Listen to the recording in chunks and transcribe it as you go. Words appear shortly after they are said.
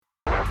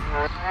Hey,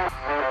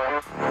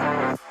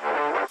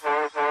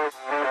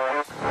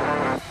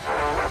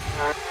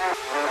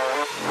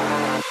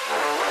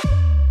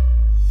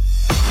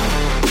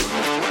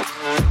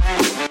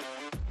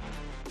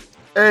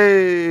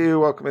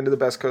 welcome into the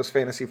Best Coast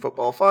Fantasy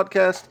Football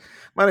Podcast.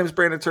 My name is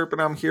Brandon Turpin.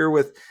 I'm here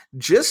with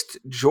just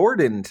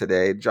Jordan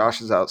today.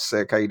 Josh is out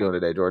sick. How you doing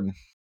today, Jordan?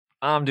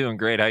 I'm doing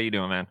great. How you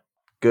doing, man?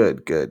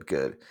 Good.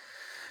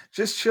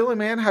 Just chilling,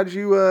 man. How'd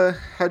you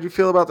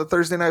feel about the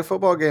Thursday night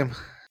football game?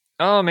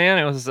 Oh man,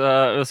 it was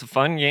a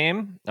fun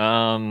game.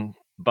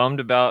 Bummed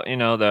about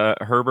the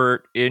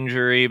Herbert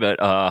injury, but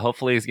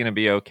hopefully he's gonna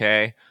be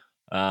okay.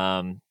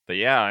 But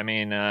yeah, I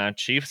mean,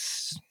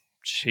 Chiefs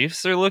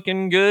are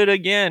looking good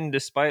again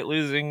despite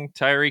losing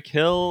Tyreek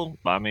Hill.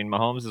 I mean,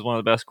 Mahomes is one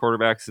of the best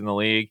quarterbacks in the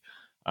league.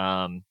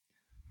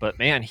 But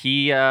man,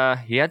 he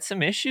had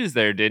some issues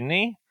there, didn't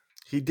he?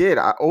 He did.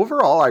 I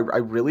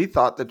really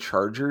thought the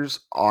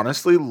Chargers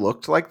honestly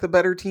looked like the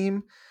better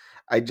team.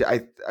 I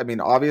mean,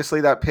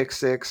 obviously that pick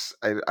six,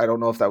 I don't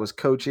know if that was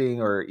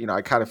coaching or,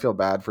 I kind of feel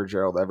bad for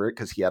Gerald Everett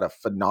because he had a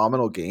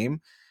phenomenal game,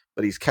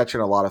 but he's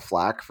catching a lot of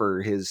flack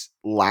for his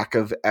lack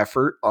of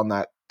effort on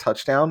that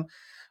touchdown.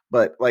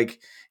 But I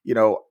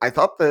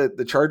thought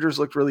the Chargers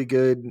looked really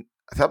good.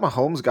 I thought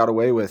Mahomes got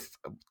away with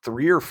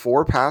 3 or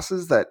 4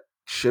 passes that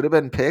should have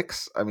been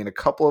picks. I mean, a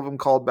couple of them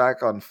called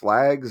back on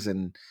flags,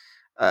 and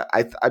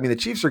I mean the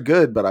Chiefs are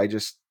good, but I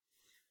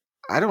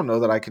don't know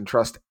that I can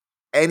trust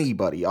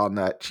anybody on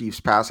that Chiefs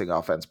passing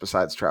offense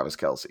besides Travis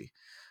Kelce.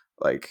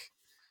 Like,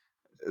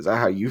 is that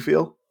how you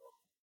feel?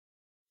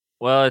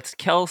 Well, it's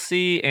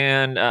Kelsey,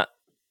 and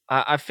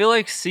I feel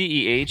like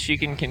CEH he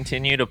can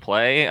continue to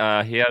play.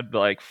 He had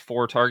like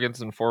 4 targets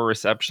and 4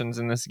 receptions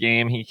in this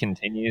game. He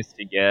continues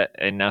to get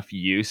enough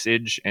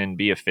usage and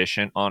be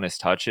efficient on his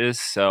touches.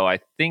 So I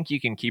think you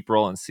can keep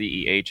rolling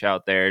CEH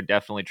out there.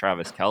 Definitely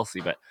Travis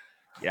Kelsey, but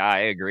yeah,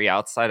 I agree.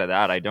 Outside of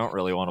that, I don't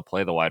really want to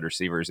play the wide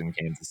receivers in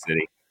Kansas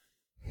City.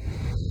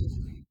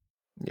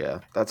 Yeah,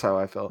 that's how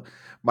I felt.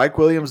 Mike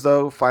Williams,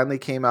 though, finally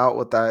came out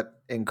with that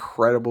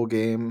incredible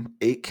game.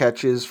 8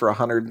 catches for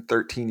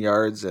 113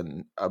 yards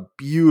and a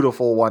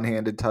beautiful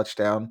one-handed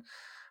touchdown.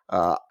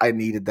 I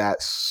needed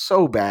that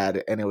so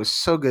bad, and it was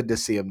so good to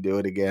see him do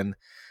it again.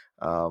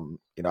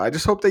 I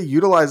just hope they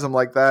utilize him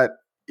like that.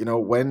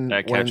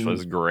 That catch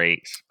was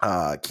great.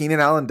 Keenan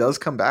Allen does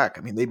come back.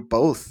 I mean, they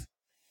both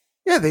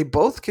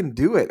can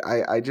do it.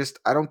 I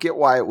don't get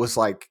why it was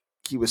like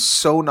he was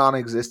so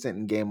non-existent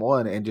in game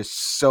 1 and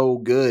just so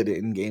good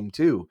in game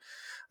 2.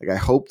 Like, I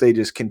hope they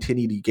just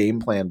continue to game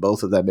plan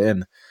both of them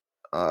in.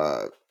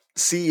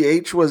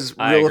 CEH was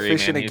I real agree,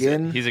 efficient man.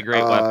 again. He's a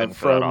great weapon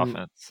for that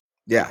offense.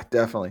 Yeah,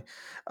 definitely.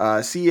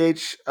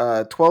 CH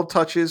 12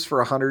 touches for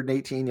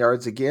 118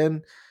 yards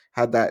again.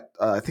 Had that,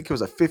 I think it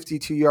was a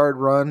 52-yard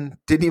run.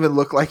 Didn't even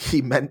look like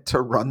he meant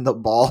to run the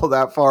ball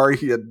that far.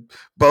 He had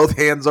both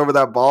hands over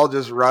that ball,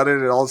 just running,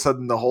 and all of a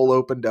sudden the hole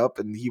opened up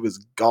and he was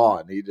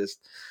gone. He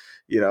just,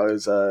 it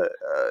was a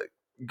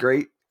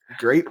great,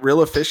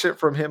 real efficient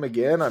from him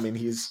again. I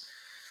mean,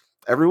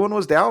 everyone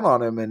was down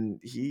on him, and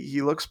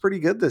he looks pretty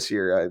good this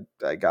year.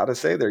 I gotta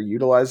say, they're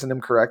utilizing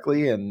him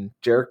correctly, and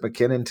Jerick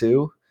McKinnon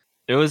too.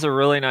 It was a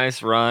really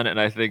nice run, and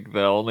I think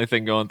the only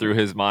thing going through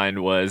his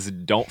mind was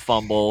don't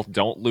fumble,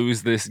 don't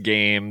lose this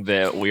game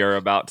that we are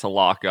about to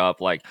lock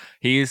up. Like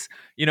he's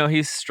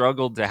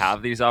struggled to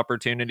have these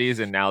opportunities,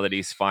 and now that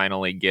he's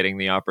finally getting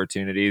the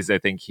opportunities, I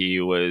think he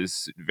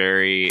was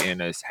very in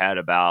his head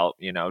about,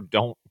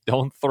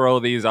 don't throw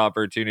these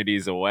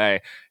opportunities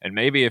away. And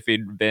maybe if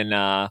he'd been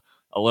a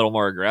little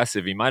more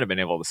aggressive, he might have been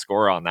able to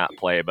score on that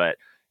play, but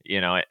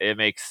it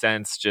makes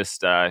sense.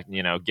 Just,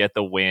 get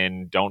the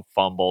win. Don't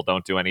fumble.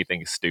 Don't do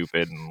anything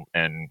stupid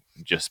and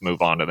just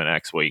move on to the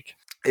next week.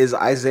 Is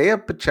Isaiah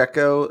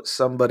Pacheco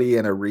somebody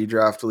in a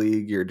redraft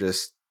league you're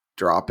just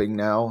dropping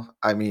now?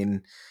 I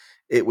mean,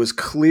 it was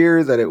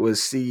clear that it was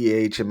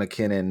CEH and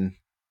McKinnon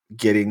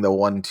getting the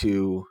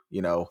 1-2,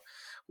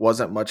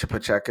 wasn't much of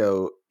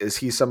Pacheco. Is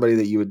he somebody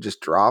that you would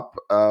just drop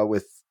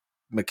with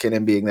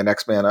McKinnon being the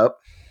next man up?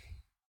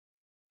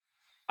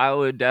 I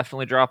would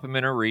definitely drop him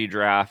in a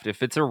redraft.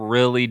 If it's a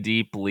really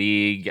deep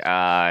league,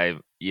 where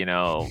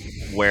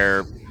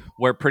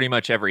pretty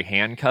much every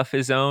handcuff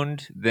is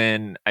owned,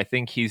 then I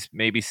think he's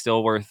maybe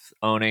still worth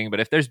owning. But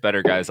if there's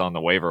better guys on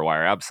the waiver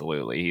wire,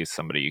 absolutely, he's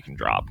somebody you can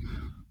drop.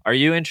 Are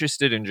you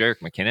interested in Jerick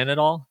McKinnon at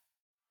all?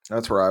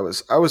 That's where I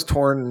was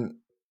torn.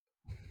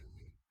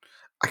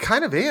 I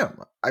kind of am.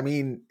 I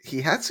mean,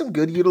 he had some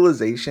good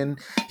utilization.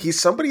 He's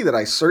somebody that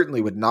I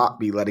certainly would not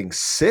be letting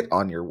sit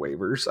on your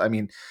waivers. I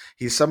mean,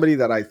 he's somebody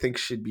that I think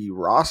should be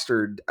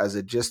rostered as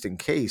a just in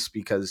case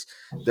because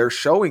they're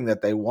showing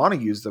that they want to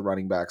use the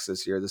running backs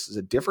this year. This is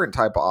a different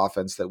type of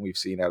offense than we've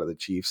seen out of the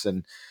Chiefs.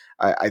 And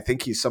I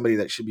think he's somebody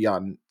that should be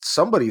on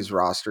somebody's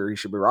roster. He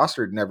should be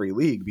rostered in every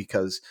league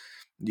because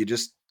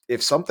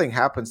if something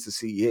happens to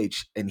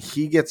CEH and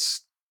he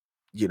gets,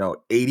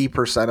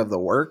 80% of the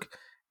work,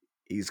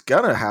 he's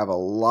going to have a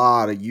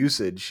lot of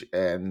usage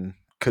and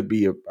could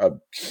be a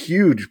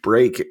huge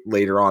break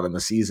later on in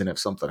the season if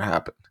something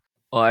happened.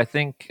 Well, I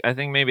think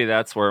maybe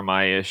that's where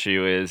my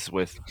issue is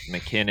with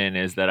McKinnon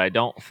is that I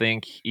don't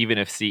think even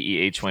if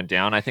CEH went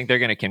down, I think they're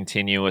going to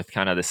continue with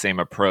kind of the same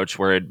approach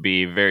where it'd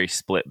be very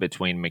split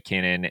between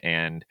McKinnon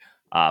and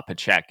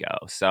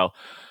Pacheco. So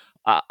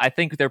I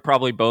think they're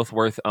probably both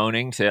worth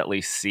owning to at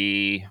least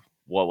see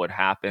what would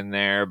happen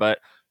there. But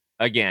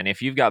again,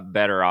 if you've got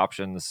better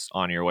options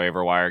on your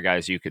waiver wire,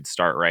 guys, you could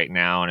start right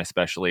now. And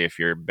especially if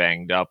you're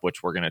banged up,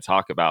 which we're going to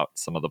talk about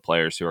some of the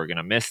players who are going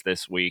to miss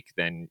this week,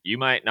 then you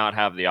might not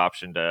have the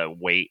option to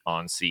wait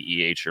on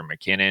CEH or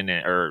McKinnon,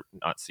 or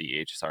not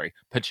CEH, sorry,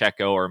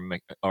 Pacheco or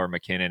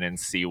McKinnon and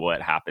see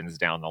what happens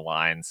down the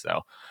line.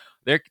 So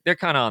they're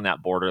kind of on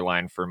that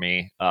borderline for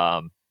me.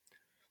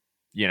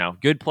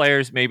 Good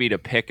players maybe to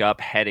pick up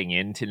heading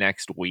into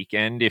next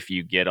weekend if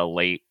you get a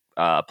late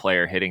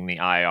player hitting the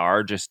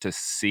IR, just to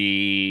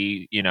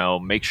see,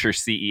 make sure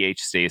CEH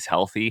stays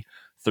healthy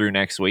through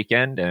next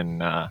weekend.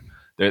 And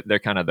they're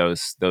kind of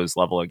those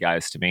level of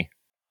guys to me.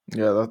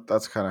 Yeah,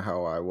 that's kind of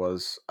how I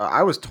was.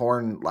 I was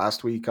torn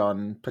last week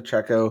on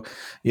Pacheco,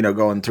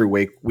 going through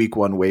week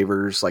one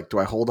waivers. Like, do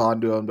I hold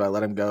on to him? Do I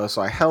let him go?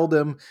 So I held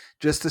him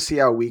just to see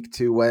how week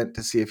 2 went,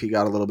 to see if he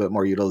got a little bit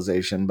more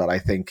utilization. But I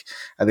think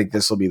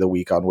this will be the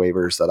week on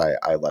waivers that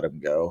I let him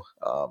go,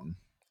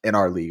 in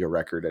our league of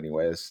record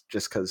anyways,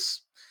 just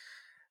because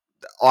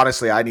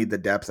honestly I need the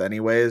depth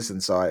anyways.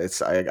 And so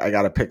I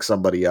got to pick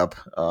somebody up.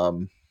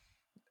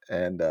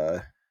 And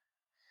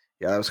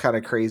Yeah, that was kind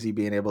of crazy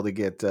being able to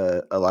get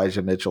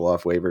Elijah Mitchell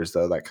off waivers,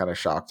 though. That kind of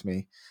shocked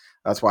me.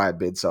 That's why I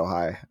bid so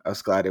high. I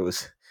was glad it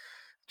was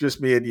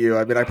just me and you.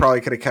 I mean, I probably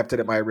could have kept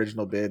it at my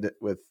original bid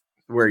with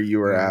where you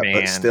were at,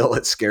 but still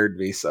it scared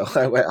me. So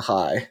I went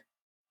high.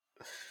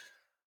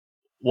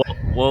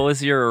 What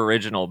was your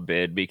original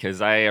bid?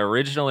 Because I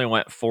originally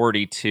went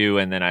 42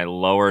 and then I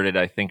lowered it,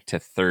 I think, to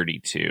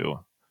 32.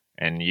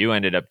 And you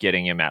ended up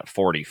getting him at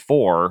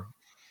 44,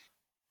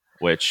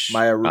 which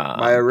my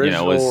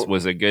original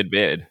was a good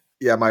bid.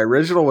 Yeah, my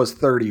original was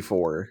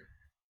 34.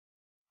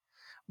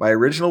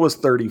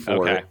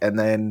 Okay. And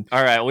then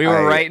all right, we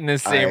were right in the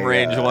same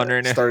range.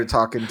 Wondering started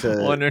talking if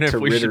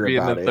we Ritter should be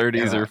in the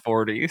 30s or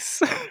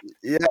 40s.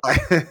 Yeah,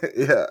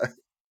 yeah.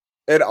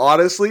 And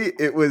honestly,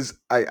 it was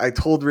I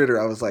told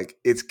Ritter, I was like,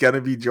 it's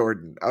gonna be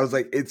Jordan. I was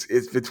like,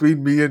 it's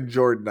between me and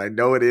Jordan. I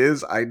know it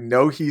is. I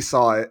know he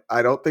saw it.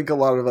 I don't think a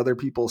lot of other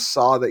people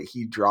saw that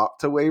he dropped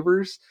to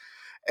waivers.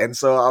 And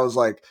so I was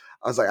like,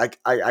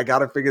 I got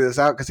to figure this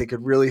out because it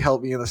could really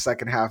help me in the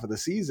second half of the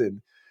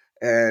season.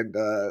 And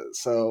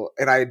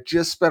and I had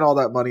just spent all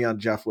that money on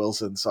Jeff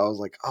Wilson. So I was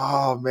like,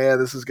 oh man,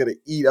 this is going to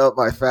eat up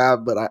my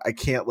fab, but I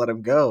can't let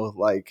him go.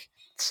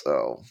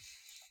 So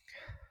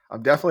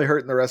I'm definitely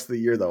hurting the rest of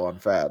the year though on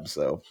fab.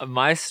 So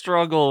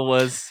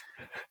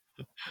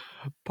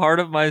part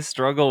of my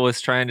struggle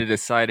was trying to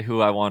decide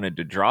who I wanted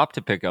to drop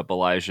to pick up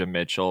Elijah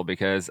Mitchell,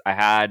 because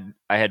I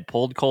had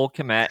pulled Cole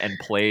Kmet and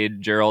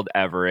played Gerald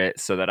Everett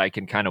so that I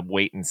can kind of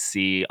wait and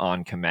see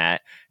on Kmet.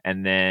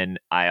 And then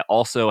I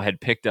also had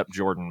picked up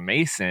Jordan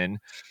Mason,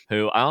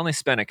 who I only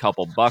spent a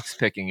couple bucks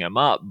picking him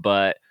up,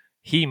 but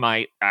he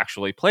might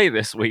actually play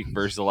this week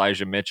versus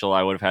Elijah Mitchell.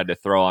 I would have had to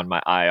throw on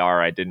my IR.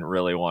 I didn't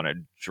really want to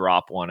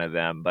drop one of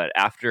them. But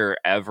after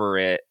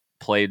Everett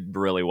played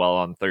really well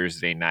on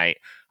Thursday night,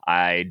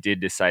 I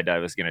did decide I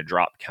was going to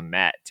drop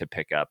Kmet to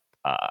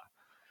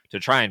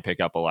try and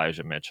pick up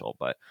Elijah Mitchell.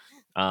 But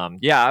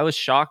I was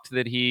shocked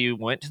that he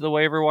went to the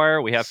waiver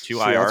wire. We have two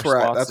IR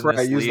spots. That's where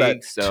I use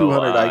league, that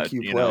 200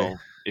 IQ play.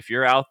 If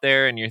you're out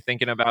there and you're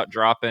thinking about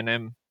dropping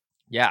him,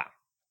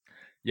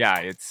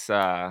 it's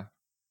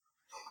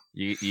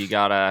you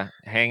gotta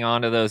hang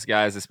on to those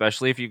guys,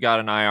 especially if you've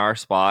got an IR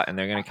spot and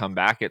they're going to come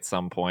back at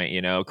some point.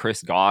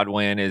 Chris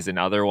Godwin is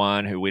another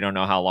one who we don't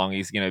know how long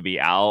he's going to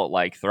be out.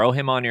 Like, throw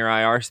him on your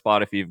IR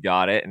spot if you've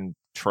got it, and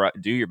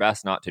do your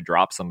best not to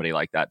drop somebody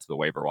like that to the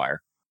waiver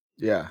wire.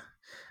 Yeah,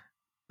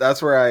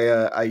 that's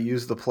where I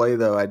used the play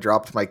though. I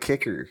dropped my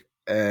kicker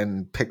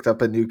and picked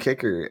up a new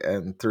kicker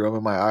and threw him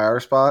in my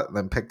IR spot, and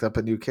then picked up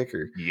a new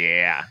kicker.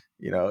 Yeah,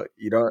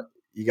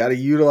 you got to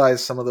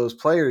utilize some of those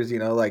players,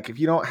 like if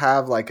you don't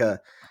have like a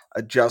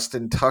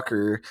Justin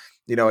Tucker,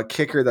 a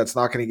kicker that's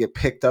not going to get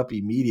picked up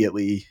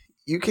immediately,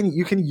 you can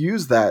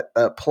use that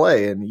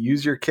play and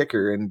use your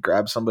kicker and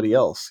grab somebody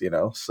else,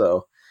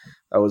 so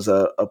that was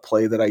a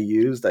play that I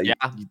used. You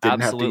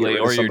didn't have to get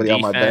rid of somebody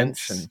on my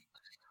bench. And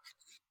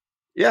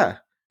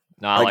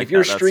if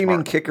you're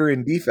streaming kicker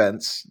and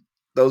defense,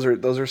 those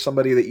are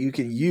somebody that you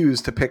can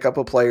use to pick up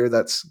a player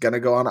that's going to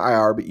go on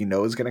IR, but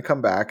is going to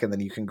come back, and then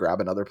you can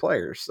grab another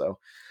player. So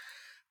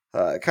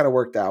it kind of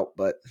worked out.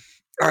 But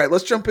all right,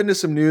 let's jump into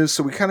some news.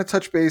 So we kind of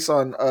touched base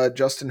on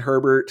Justin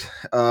Herbert.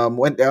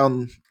 Went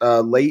down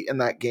late in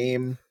that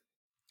game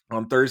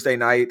on Thursday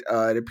night.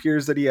 It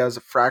appears that he has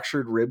a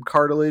fractured rib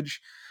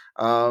cartilage.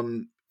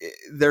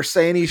 They're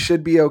saying he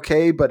should be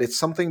okay, but it's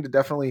something to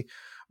definitely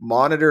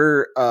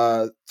monitor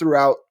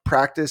throughout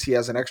practice. He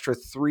has an extra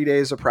 3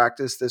 days of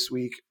practice this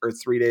week, or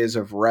 3 days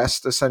of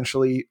rest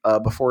essentially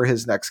before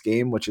his next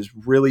game, which is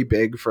really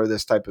big for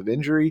this type of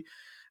injury.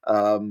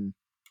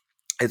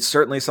 It's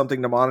certainly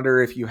something to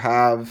monitor if you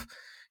have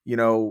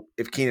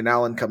if Keenan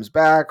Allen comes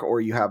back,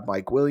 or you have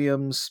Mike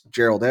Williams,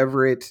 Gerald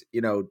Everett,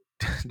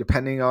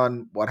 depending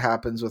on what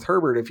happens with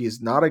Herbert, if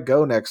he's not a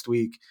go next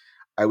week,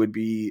 I would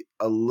be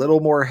a little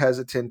more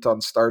hesitant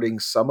on starting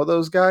some of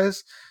those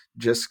guys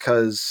just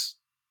because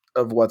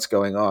of what's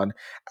going on.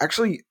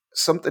 Actually,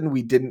 something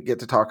we didn't get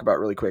to talk about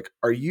really quick.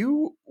 Are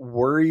you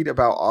worried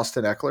about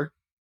Austin Eckler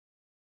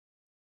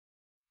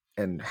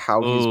and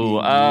how he's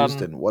Ooh, being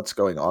used and what's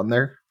going on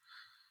there?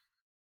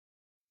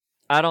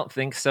 I don't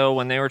think so.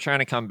 When they were trying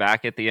to come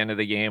back at the end of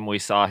the game, we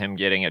saw him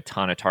getting a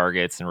ton of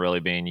targets and really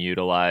being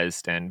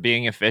utilized and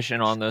being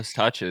efficient on those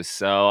touches.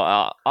 So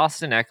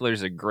Austin Eckler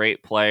is a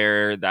great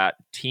player. That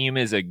team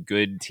is a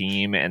good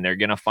team, and they're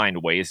going to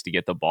find ways to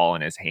get the ball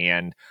in his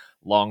hand.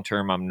 Long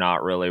term, I'm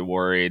not really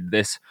worried.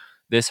 This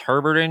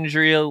Herbert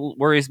injury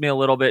worries me a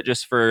little bit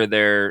just for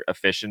their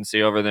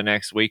efficiency over the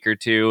next week or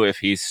two if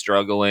he's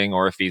struggling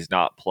or if he's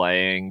not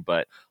playing.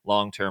 But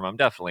long term, I'm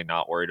definitely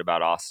not worried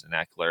about Austin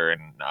Eckler.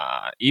 And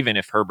even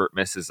if Herbert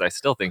misses, I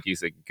still think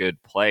he's a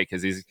good play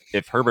because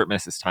if Herbert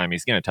misses time,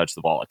 he's going to touch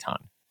the ball a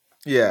ton.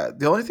 Yeah,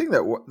 the only thing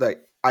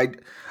that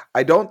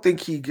I don't think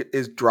he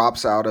is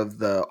drops out of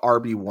the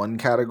RB1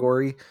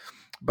 category,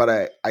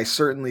 but I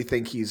certainly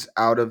think he's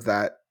out of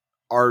that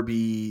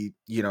RB,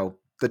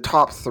 the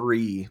top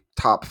 3,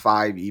 top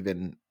 5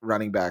 even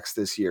running backs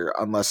this year,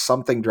 unless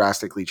something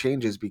drastically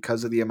changes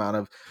because of the amount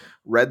of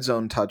red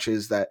zone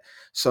touches that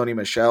Sony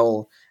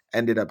Michel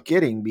ended up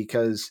getting,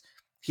 because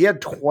he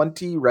had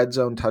 20 red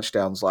zone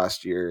touchdowns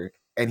last year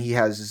and he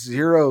has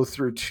 0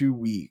 through 2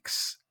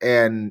 weeks,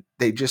 and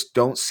they just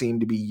don't seem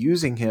to be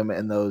using him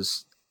in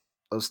those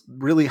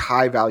really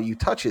high value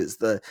touches,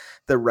 the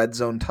red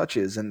zone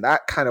touches, and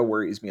that kind of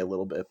worries me a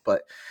little bit.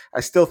 But I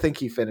still think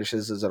he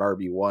finishes as an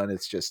RB1.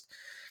 It's just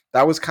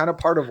that was kind of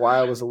part of why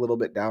I was a little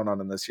bit down on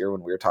him this year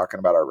when we were talking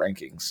about our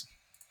rankings.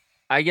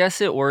 I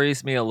guess it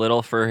worries me a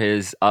little for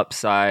his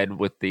upside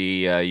with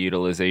the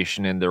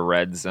utilization in the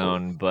red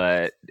zone,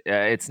 but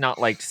it's not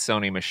like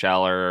Sony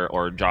Michel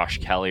or Josh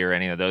Kelly or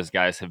any of those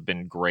guys have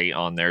been great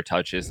on their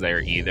touches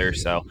there either.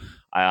 So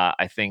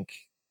I think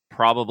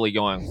probably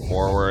going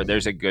forward,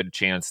 there's a good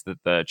chance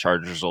that the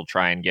Chargers will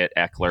try and get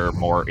Eckler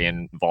more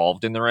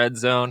involved in the red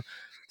zone.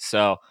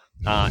 So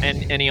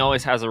and he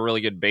always has a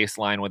really good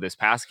baseline with his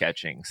pass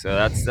catching,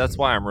 so that's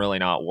why I'm really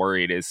not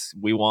worried. Is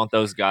we want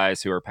those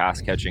guys who are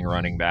pass catching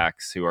running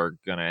backs who are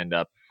going to end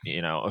up,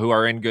 who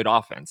are in good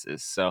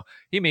offenses. So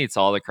he meets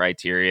all the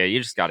criteria. You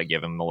just got to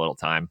give him a little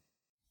time.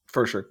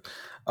 For sure.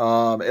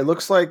 It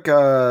looks like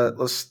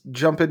let's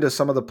jump into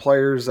some of the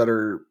players that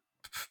are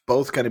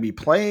both going to be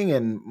playing,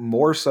 and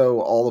more so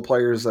all the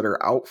players that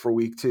are out for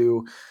week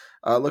 2.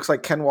 Looks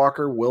like Ken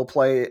Walker will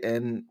play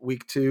in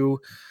week 2.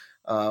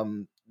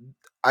 Um,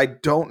 I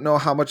don't know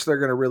how much they're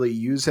going to really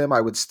use him.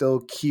 I would still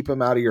keep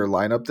him out of your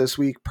lineup this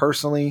week,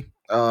 personally,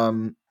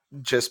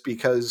 just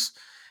because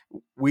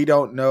we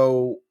don't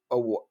know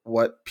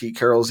what Pete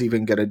Carroll's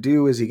even going to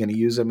do. Is he going to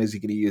use him? Is he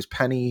going to use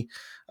Penny?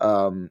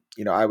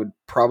 I would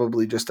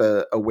probably just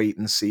a wait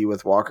and see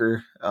with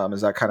Walker.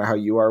 Is that kind of how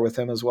you are with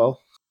him as well?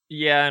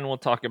 Yeah, and we'll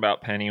talk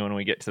about Penny when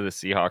we get to the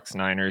Seahawks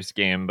Niners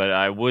game, but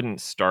I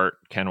wouldn't start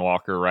Ken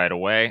Walker right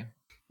away.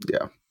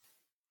 Yeah.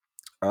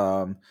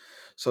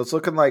 So it's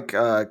looking like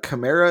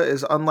Kamara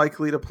is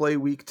unlikely to play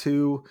week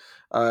 2.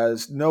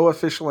 There's no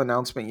official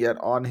announcement yet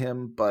on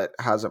him, but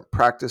hasn't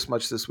practiced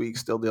much this week,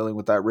 still dealing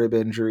with that rib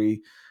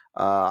injury.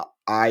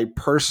 I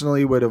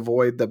personally would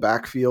avoid the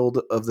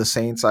backfield of the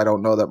Saints. I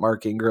don't know that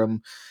Mark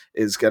Ingram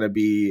is going to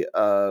be,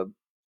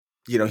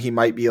 he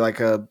might be like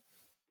a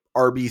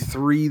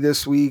RB3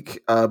 this week,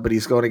 but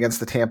he's going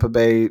against the Tampa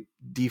Bay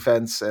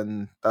defense,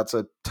 and that's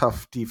a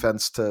tough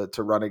defense to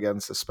run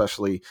against,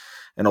 especially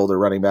an older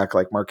running back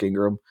like Mark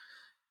Ingram.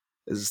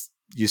 Is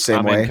you same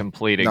I'm way? in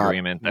complete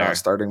agreement there. Not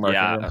starting Mark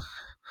Yeah. Ingram.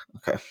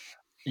 Okay.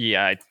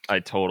 Yeah, I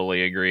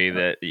totally agree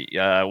that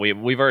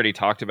we've already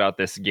talked about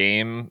this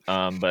game,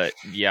 but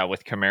yeah,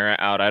 with Kamara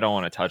out, I don't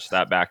want to touch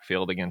that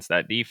backfield against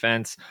that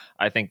defense.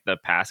 I think the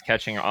pass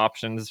catching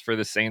options for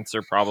the Saints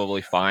are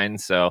probably fine,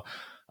 so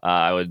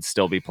I would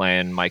still be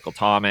playing Michael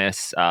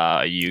Thomas.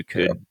 You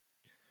could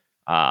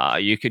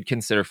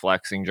consider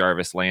flexing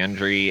Jarvis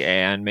Landry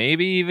and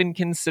maybe even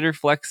consider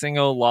flexing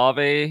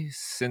Olave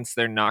since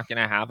they're not going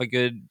to have a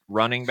good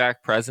running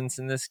back presence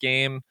in this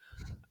game.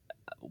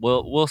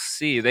 We'll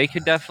see. They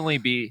could definitely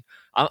be.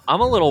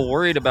 I'm a little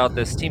worried about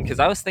this team because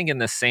I was thinking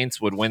the Saints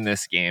would win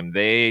this game.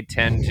 They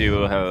tend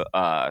to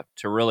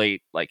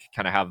really like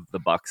kind of have the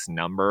Bucks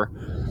number,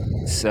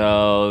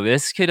 so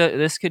this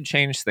could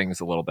change things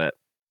a little bit.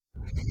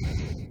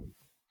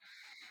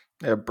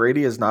 Yeah,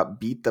 Brady has not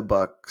beat the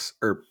Bucks,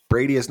 or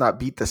Brady has not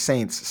beat the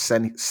Saints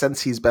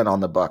since he's been on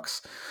the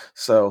Bucks.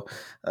 So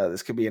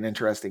this could be an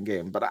interesting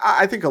game. But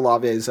I think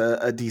Olave is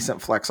a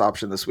decent flex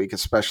option this week,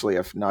 especially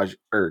if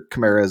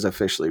Kamara is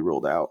officially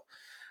ruled out.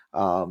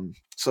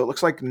 So it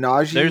looks like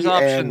Najee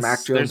and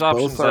Mac Jones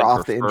both are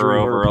off the injury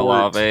over report.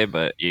 Olave,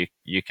 but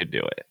you could do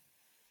it.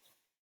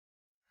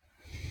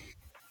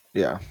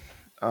 Yeah.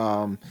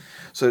 Um,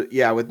 so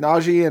yeah, with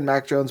Najee and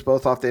Mac Jones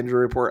both off the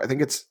injury report, I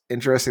think it's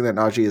interesting that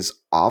Najee is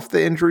off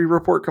the injury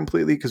report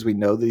completely because we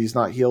know that he's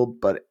not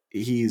healed, but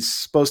he's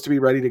supposed to be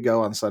ready to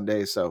go on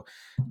Sunday. So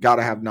got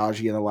to have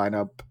Najee in the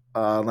lineup.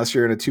 Unless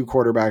you're in a 2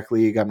 quarterback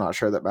league, I'm not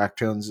sure that Mac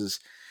Jones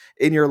is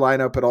in your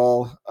lineup at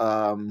all.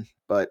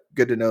 But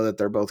good to know that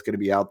they're both going to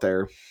be out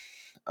there.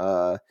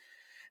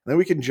 Then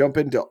we can jump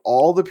into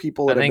all the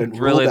people I that have think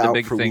been really ruled the out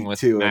big for thing week with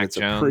 2, and Mac it's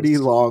a pretty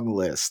Jones. long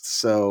list.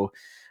 So,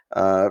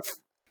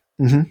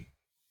 mhm.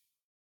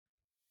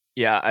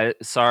 Yeah,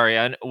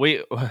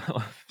 we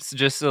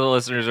just so the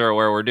listeners are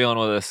aware, we're dealing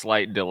with a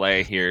slight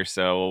delay here,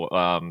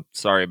 so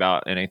sorry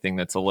about anything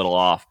that's a little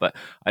off. But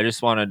I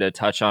just wanted to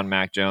touch on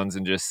Mac Jones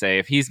and just say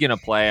if he's going to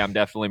play, I'm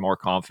definitely more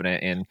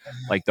confident in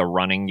like the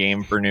running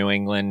game for New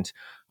England.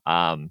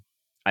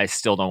 I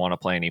still don't want to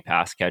play any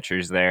pass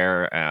catchers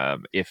there.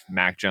 If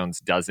Mac Jones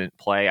doesn't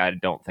play, I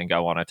don't think I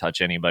want to touch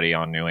anybody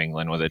on New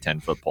England with a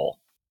 10-foot pole.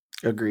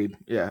 Agreed.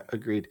 Yeah,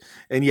 agreed.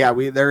 And yeah,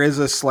 there is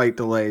a slight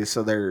delay,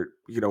 so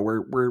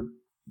we're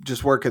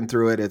just working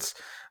through it. It's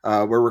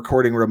we're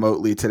recording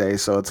remotely today,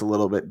 so it's a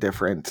little bit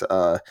different.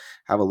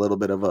 Have a little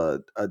bit of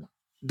a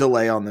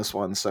delay on this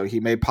one, so he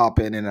may pop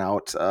in and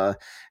out.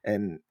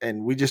 And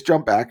we just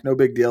jump back. No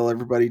big deal.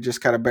 Everybody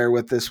just kind of bear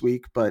with this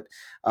week. But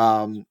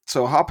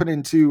so hopping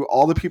into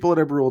all the people that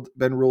have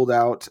been ruled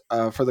out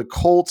for the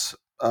Colts,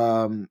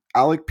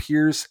 Alec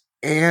Pierce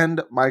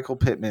and Michael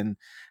Pittman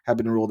have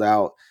been ruled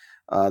out.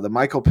 The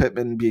Michael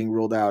Pittman being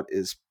ruled out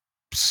is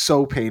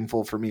so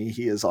painful for me.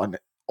 He is on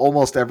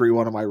almost every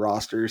one of my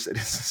rosters. It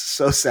is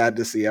so sad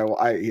to see.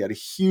 He had a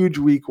huge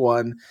week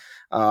 1.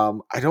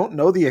 I don't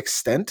know the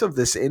extent of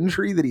this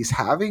injury that he's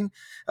having.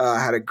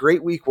 Had a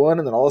great week 1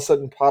 and then all of a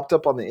sudden popped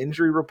up on the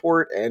injury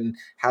report and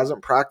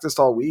hasn't practiced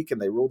all week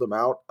and they ruled him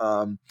out.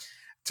 To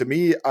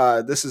me,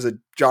 this is a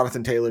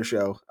Jonathan Taylor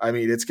show. I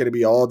mean, it's going to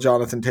be all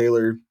Jonathan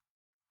Taylor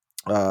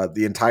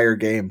the entire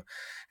game.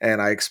 And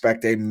I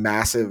expect a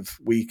massive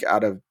week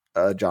out of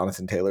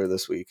Jonathan Taylor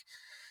this week.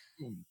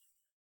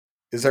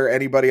 Is there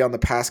anybody on the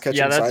pass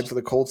catching side for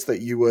the Colts that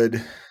you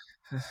would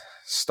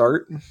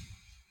start?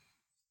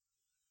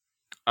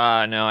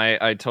 No,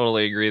 I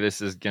totally agree.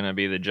 This is going to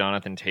be the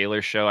Jonathan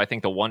Taylor show. I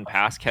think the one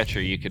pass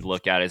catcher you could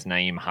look at is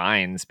Nyheim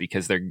Hines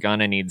because they're going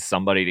to need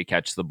somebody to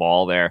catch the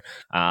ball there.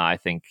 I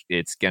think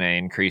it's going to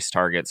increase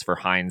targets for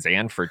Hines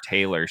and for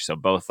Taylor. So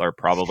both are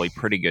probably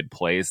pretty good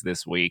plays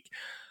this week.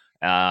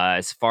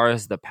 As far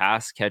as the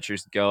pass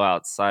catchers go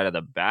outside of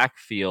the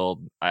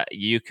backfield,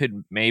 you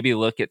could maybe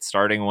look at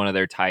starting one of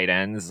their tight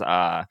ends.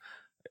 I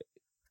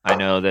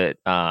know that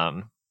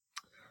I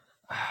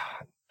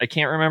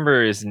can't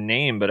remember his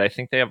name, but I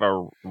think they have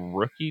a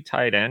rookie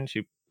tight end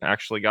who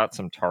actually got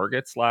some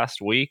targets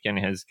last week and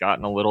has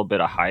gotten a little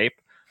bit of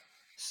hype.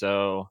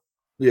 So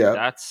yeah,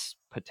 that's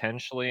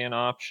potentially an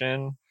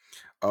option.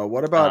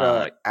 What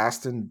about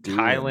Aston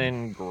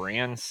Kylan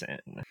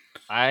Granson?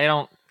 I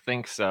don't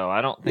think so.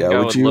 I don't think I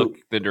would look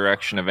the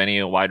direction of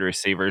any wide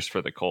receivers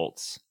for the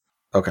Colts.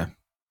 Okay.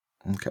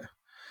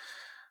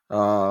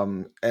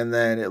 And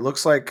then it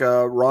looks like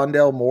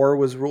Rondale Moore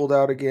was ruled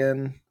out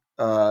again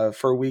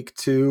for week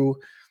 2.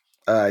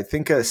 I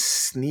think a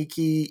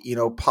sneaky,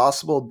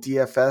 possible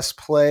DFS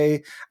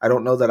play. I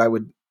don't know that I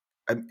would.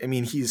 I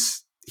mean, he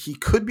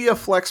could be a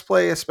flex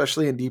play,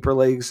 especially in deeper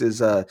leagues.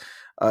 Is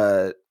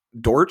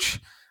Dortch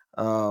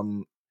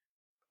had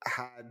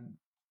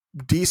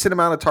decent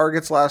amount of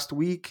targets last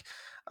week.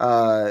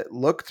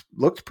 Looked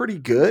pretty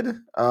good.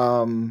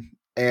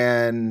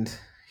 And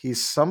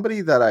he's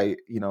somebody that I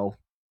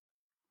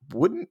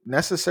wouldn't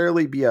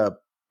necessarily be a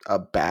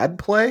bad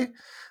play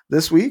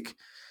this week.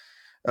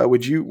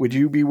 Would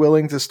you be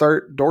willing to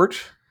start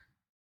Dortch?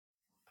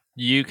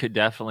 You could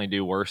definitely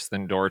do worse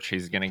than Dortch.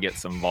 He's going to get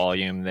some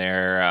volume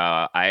there.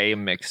 I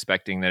am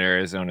expecting that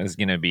Arizona is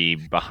going to be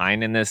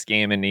behind in this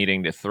game and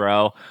needing to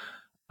throw.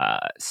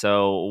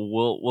 So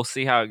we'll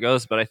see how it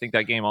goes. But I think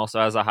that game also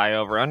has a high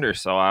over under.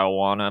 So I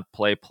want to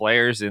play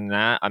players in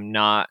that. I'm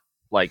not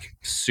like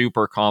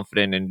super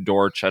confident in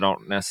Dortch. I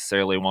don't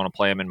necessarily want to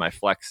play him in my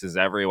flexes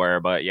everywhere.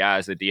 But yeah,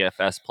 as a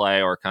DFS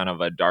play or kind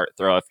of a dart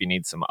throw if you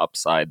need some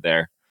upside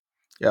there.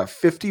 Yeah,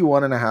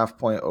 51.5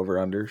 point over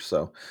under.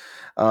 So,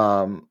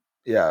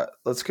 yeah,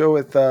 let's go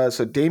with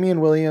so Damian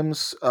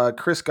Williams,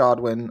 Chris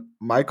Godwin,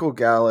 Michael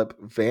Gallup,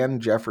 Van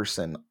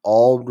Jefferson,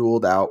 all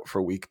ruled out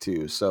for week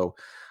 2. So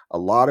a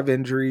lot of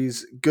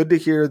injuries. Good to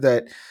hear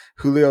that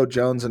Julio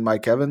Jones and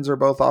Mike Evans are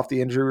both off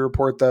the injury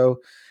report though,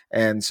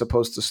 and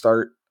supposed to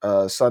start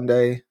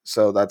Sunday.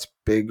 So that's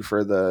big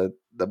for the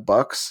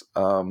Bucks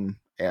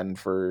and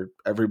for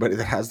everybody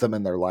that has them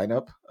in their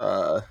lineup.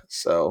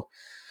 So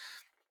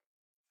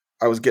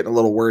I was getting a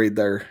little worried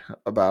there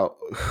about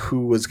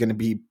who was going to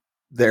be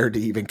there to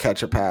even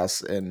catch a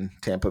pass in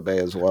Tampa Bay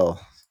as well.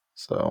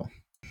 So,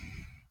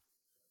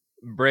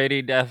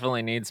 Brady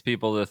definitely needs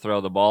people to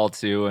throw the ball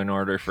to in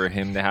order for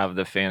him to have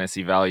the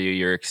fantasy value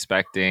you're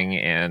expecting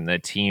and the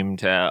team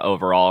to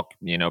overall,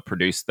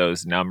 produce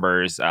those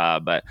numbers.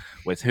 But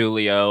with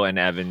Julio and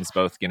Evans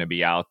both going to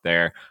be out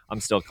there,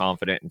 I'm still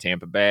confident in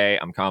Tampa Bay.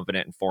 I'm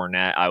confident in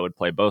Fournette. I would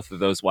play both of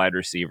those wide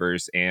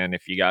receivers. And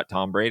if you got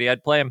Tom Brady,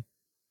 I'd play him.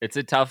 It's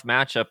a tough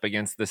matchup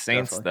against the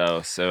Saints Definitely.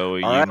 though, so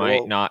All right. Well,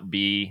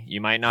 you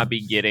might not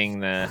be getting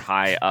the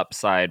high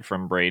upside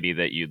from Brady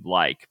that you'd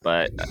like,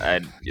 but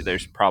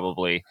there's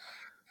probably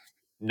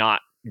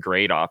not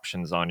great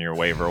options on your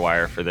waiver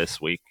wire for this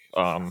week.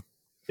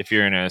 If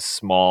you're in a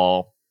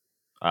smaller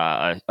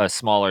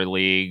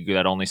league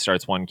that only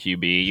starts one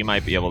QB, you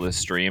might be able to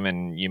stream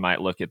and you might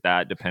look at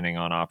that depending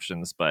on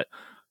options, but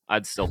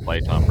I'd still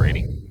play Tom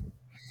Brady.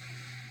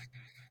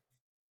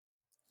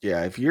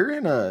 yeah, if you're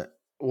in a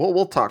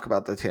we'll talk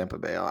about the Tampa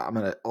Bay.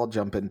 Let's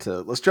jump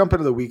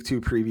into the week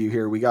 2 preview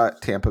here. We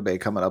got Tampa Bay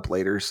coming up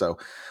later, so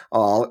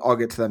I'll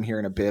get to them here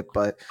in a bit,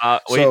 but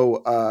Wait,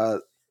 so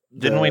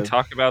didn't we the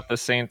talk about the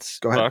Saints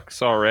go ahead.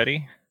 Bucks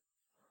already?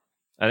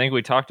 I think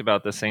we talked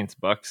about the Saints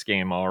Bucks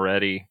game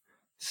already,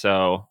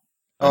 so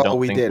I Oh, don't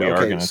we think did. we are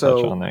Okay. going to touch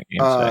on So that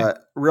game today.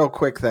 real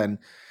quick then.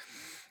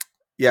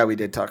 Yeah, we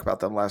did talk about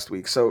them last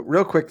week. So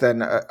real quick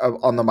then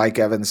on the Mike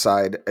Evans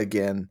side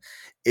again,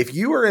 if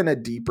you were in a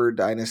deeper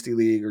dynasty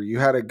league or you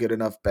had a good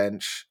enough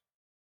bench,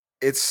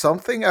 it's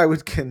something I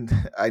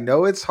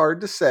know it's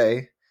hard to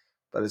say,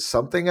 but it's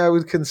something I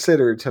would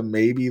consider to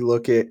maybe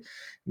look at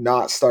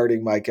not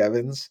starting Mike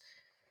Evans.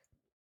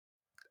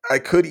 I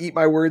could eat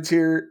my words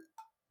here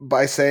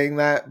by saying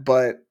that,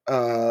 but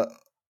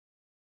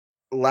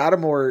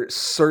Lattimore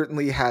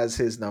certainly has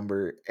his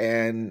number,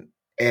 and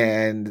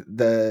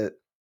the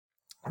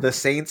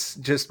Saints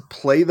just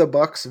play the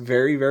Bucks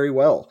very very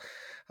well.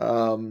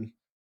 Um,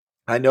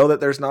 I know that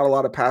there's not a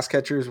lot of pass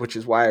catchers, which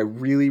is why I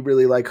really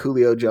really like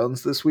Julio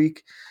Jones this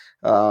week.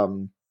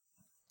 Um,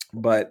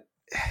 but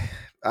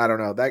I don't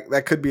know,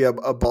 that could be a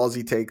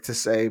ballsy take to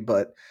say,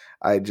 but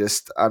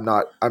I'm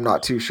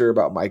not too sure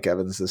about Mike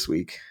Evans this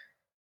week.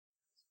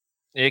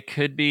 It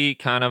could be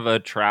kind of a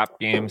trap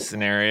game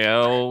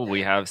scenario.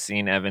 We have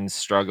seen Evans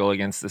struggle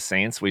against the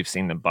Saints. We've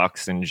seen the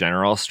Bucks in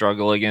general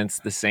struggle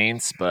against the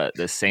Saints, but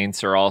the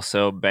Saints are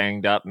also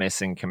banged up,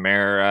 missing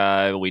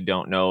Kamara. We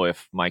don't know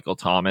if Michael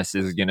Thomas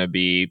is going to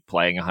be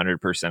playing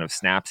 100% of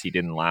snaps. He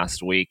didn't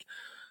last week.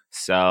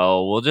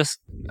 So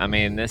I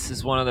mean, this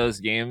is one of those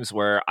games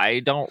where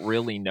I don't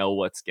really know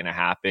what's going to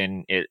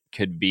happen. It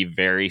could be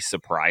very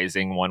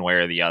surprising one way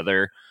or the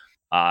other.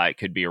 It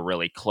could be a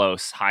really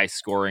close, high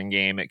scoring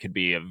game. It could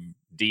be a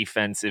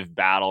defensive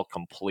battle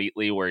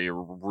completely where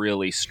you're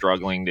really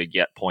struggling to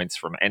get points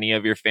from any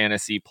of your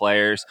fantasy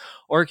players,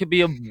 or it could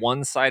be a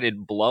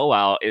one-sided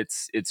blowout.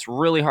 It's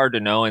really hard to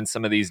know in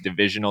some of these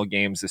divisional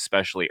games,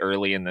 especially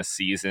early in the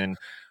season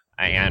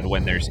and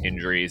when there's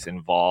injuries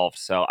involved.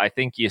 So I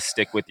think you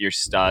stick with your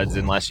studs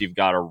unless you've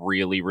got a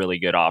really, really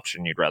good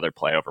option you'd rather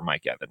play over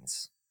Mike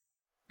Evans.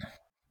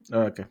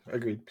 Okay,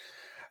 agreed.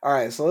 All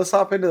right, so let's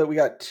hop into that. We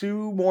got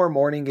two more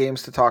morning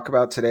games to talk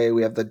about today.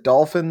 We have the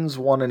Dolphins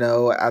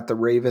 1-0 at the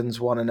Ravens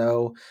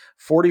 1-0,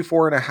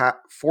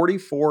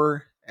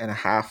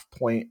 44.5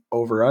 point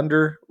over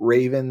under,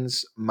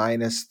 Ravens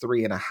minus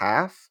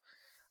 3.5.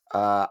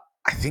 I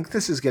think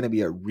this is going to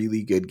be a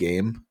really good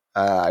game.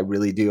 I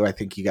really do. I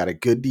think you got a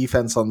good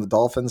defense on the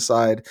Dolphins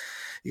side.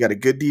 You got a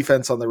good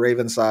defense on the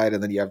Ravens side,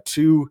 and then you have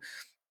two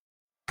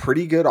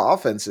pretty good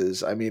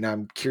offenses. I mean,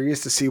 I'm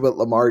curious to see what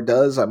Lamar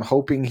does. I'm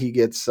hoping he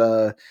gets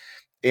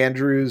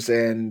Andrews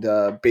and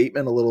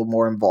Bateman a little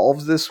more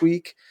involved this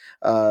week.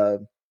 Both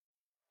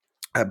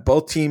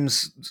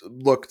teams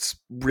looked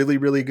really,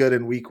 really good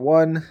in week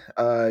 1.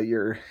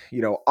 You're,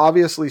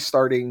 obviously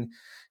starting,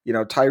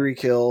 Tyreek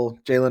Hill,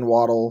 Jalen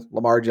Waddle,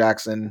 Lamar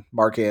Jackson,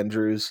 Mark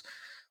Andrews.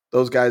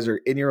 Those guys are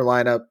in your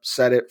lineup.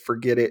 Set it,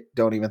 forget it,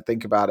 don't even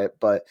think about it.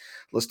 But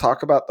let's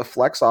talk about the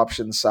flex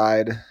option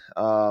side,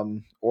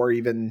 or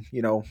even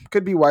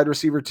could be wide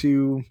receiver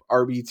 2,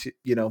 RB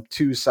 2,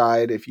 2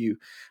 side. If you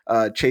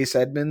Chase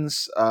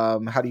Edmonds,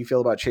 how do you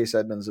feel about Chase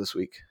Edmonds this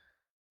week?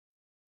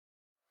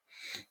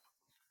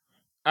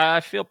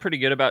 I feel pretty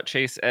good about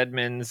Chase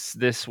Edmonds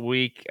this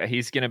week.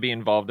 He's going to be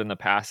involved in the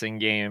passing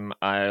game.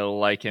 I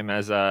like him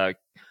as a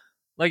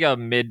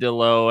mid to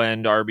low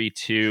end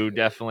RB2,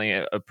 definitely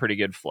a pretty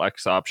good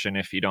flex option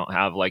if you don't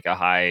have like a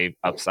high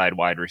upside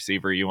wide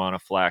receiver you want to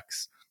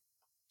flex.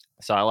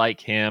 So I like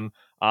him.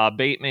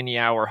 Bateman,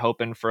 yeah, we're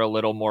hoping for a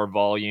little more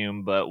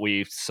volume, but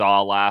we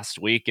saw last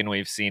week and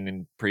we've seen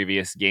in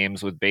previous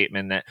games with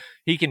Bateman that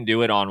he can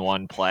do it on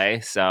one play.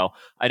 So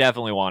I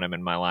definitely want him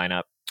in my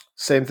lineup.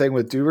 Same thing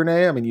with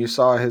Duvernay. I mean, you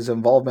saw his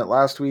involvement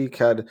last week,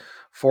 had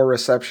 4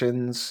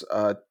 receptions,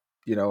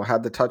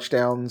 had the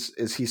touchdowns.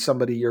 Is he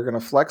somebody you're going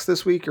to flex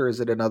this week, or is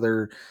it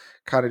another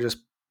kind of just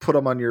put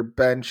him on your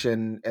bench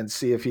and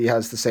see if he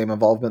has the same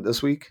involvement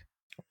this week?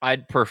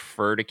 I'd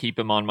prefer to keep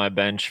him on my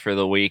bench for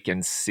the week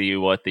and see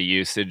what the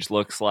usage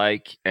looks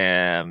like.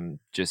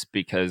 Just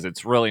because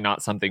it's really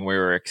not something we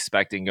were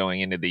expecting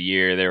going into the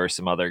year. There were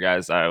some other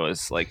guys I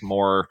was like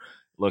more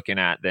looking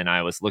at than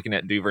I was looking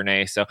at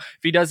Duvernay. So if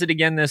he does it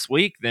again this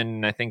week,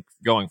 then I think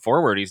going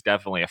forward, he's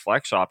definitely a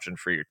flex option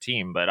for your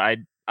team. But I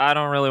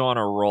don't really want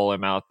to roll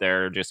him out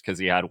there just because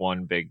he had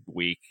one big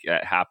week.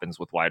 It happens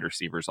with wide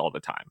receivers all the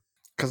time.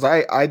 Because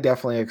I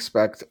definitely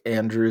expect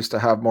Andrews to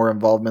have more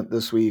involvement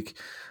this week.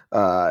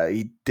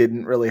 He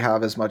didn't really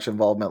have as much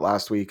involvement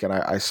last week, and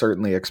I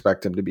certainly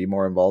expect him to be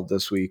more involved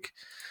this week.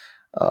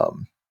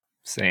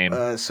 Same.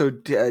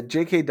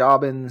 J.K.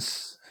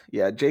 Dobbins,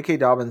 J.K.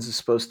 Dobbins is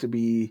supposed to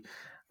be.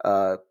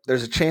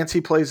 There's a chance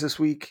he plays this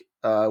week.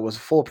 Was a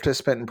full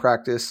participant in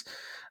practice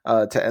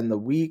to end the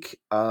week.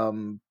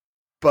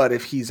 But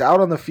if he's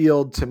out on the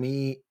field, to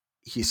me,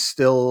 he's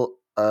still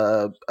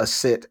a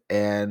sit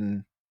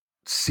and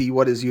see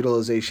what his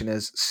utilization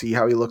is, see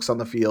how he looks on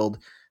the field,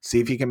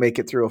 see if he can make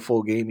it through a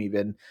full game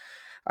even.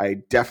 I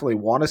definitely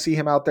want to see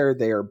him out there.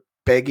 They are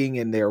begging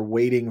and they're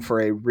waiting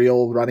for a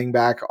real running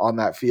back on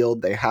that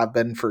field. They have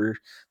been for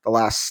the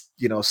last,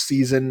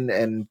 season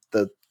and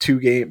the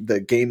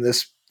game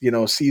this,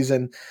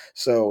 season.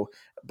 So,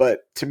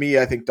 but to me,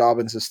 I think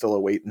Dobbins is still a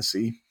wait and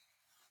see.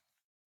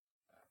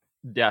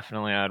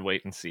 Definitely, I'd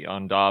wait and see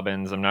on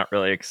Dobbins. I'm not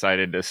really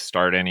excited to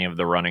start any of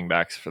the running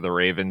backs for the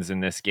Ravens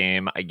in this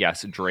game. I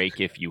guess Drake,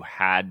 if you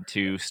had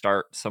to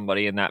start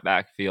somebody in that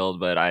backfield,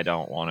 but I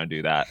don't want to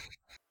do that.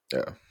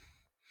 Yeah.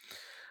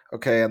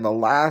 Okay, and the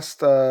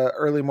last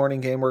early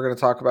morning game we're going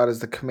to talk about is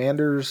the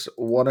Commanders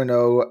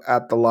 1-0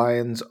 at the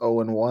Lions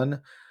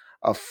 0-1.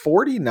 A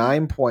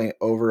 49-point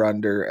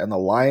over-under, and the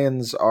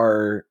Lions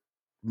are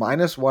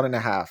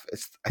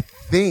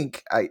 -1.5.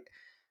 I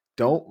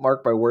don't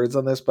mark my words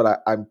on this,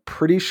 but I'm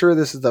pretty sure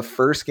this is the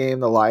first game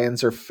the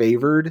Lions are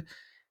favored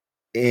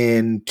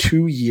in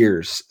 2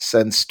 years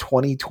since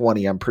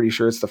 2020. I'm pretty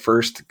sure it's the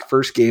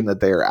first game that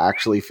they are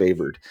actually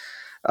favored,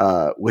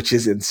 which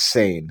is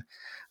insane.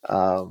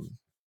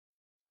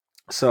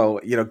 So,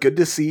 good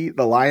to see.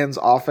 The Lions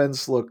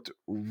offense looked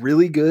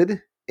really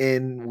good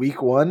in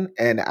week 1,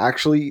 and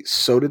actually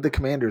so did the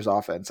Commanders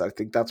offense. I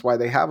think that's why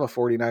they have a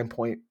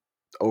 49-point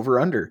over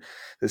under.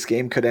 This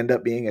game could end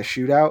up being a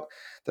shootout.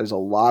 There's a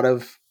lot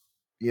of,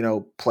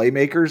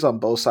 playmakers on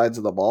both sides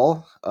of the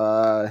ball.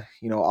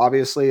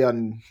 Obviously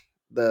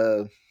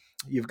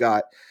you've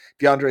got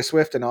DeAndre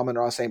Swift and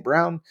Amon-Ra St.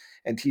 Brown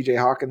and TJ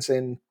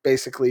Hawkinson.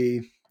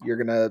 Basically, you're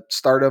going to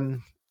start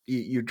them.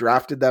 You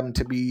drafted them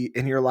to be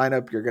in your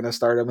lineup. You're going to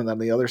start them. And then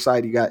the other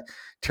side, you got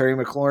Terry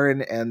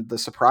McLaurin. And the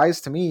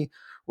surprise to me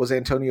was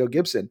Antonio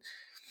Gibson.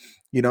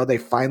 They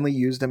finally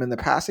used him in the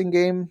passing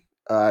game.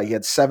 He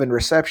had 7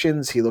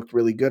 receptions. He looked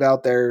really good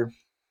out there.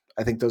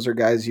 I think those are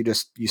guys you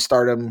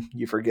start them,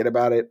 you forget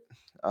about it.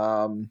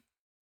 How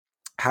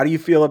do you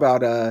feel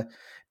about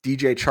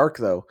DJ Chark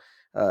though?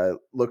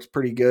 Looks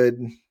pretty good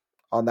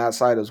on that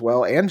side as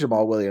well, and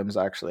Jamal Williams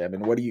actually. I mean,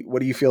 what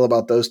do you feel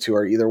about those two?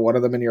 Are either one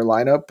of them in your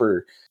lineup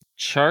or?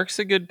 Chark's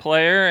a good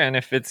player, and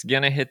if it's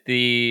going to hit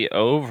the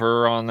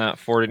over on that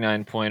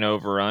 49-point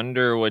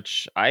over-under,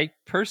 which I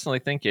personally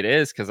think it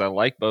is because I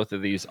like both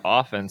of these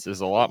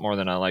offenses a lot more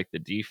than I like the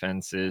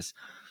defenses,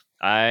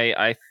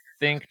 I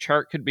think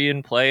Chark could be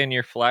in play in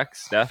your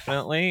flex,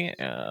 definitely.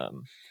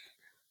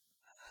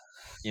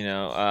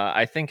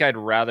 I think I'd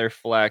rather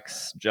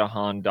flex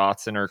Jahan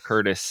Dotson or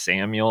Curtis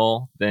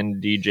Samuel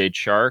than DJ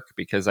Chark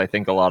because I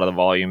think a lot of the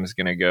volume is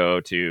going to go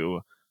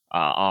to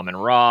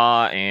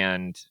Amon-Ra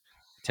and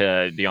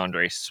to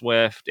DeAndre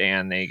Swift,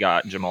 and they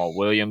got Jamal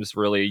Williams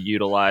really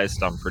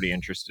utilized. I'm pretty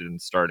interested in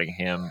starting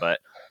him,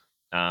 but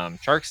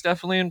Chark's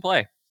definitely in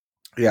play.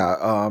 Yeah.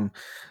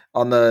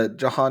 On the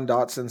Jahan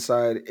Dotson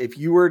side, if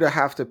you were to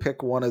have to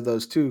pick one of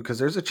those two, because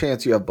there's a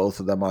chance you have both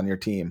of them on your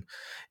team,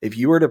 if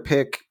you were to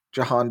pick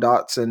Jahan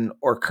Dotson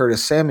or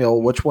Curtis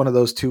Samuel, which one of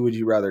those two would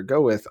you rather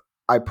go with?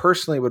 I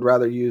personally would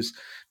rather use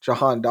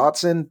Jahan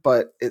Dotson,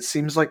 but it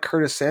seems like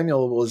Curtis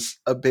Samuel was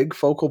a big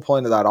focal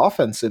point of that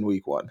offense in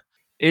week 1.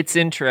 It's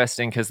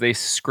interesting because they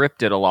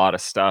scripted a lot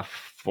of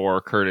stuff for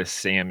Curtis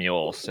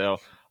Samuel. So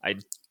I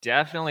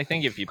definitely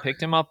think if you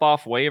picked him up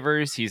off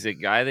waivers, he's a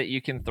guy that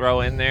you can throw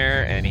in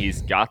there and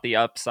he's got the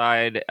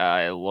upside.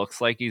 It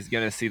looks like he's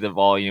going to see the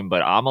volume,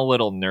 but I'm a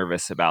little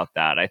nervous about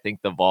that. I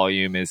think the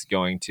volume is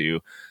going to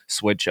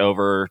switch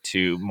over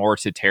to more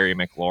to Terry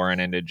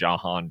McLaurin and to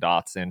Jahan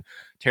Dotson.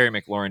 Terry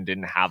McLaurin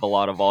didn't have a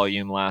lot of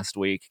volume last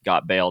week,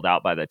 got bailed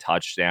out by the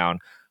touchdown,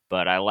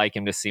 but I like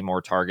him to see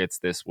more targets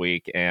this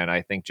week, and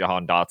I think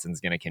Jahan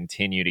Dotson's going to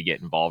continue to get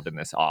involved in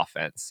this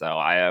offense. So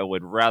I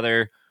would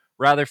rather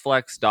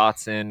flex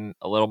Dotson,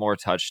 a little more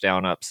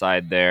touchdown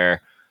upside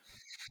there.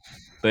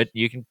 But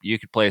you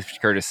could play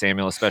Curtis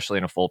Samuel, especially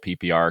in a full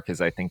PPR,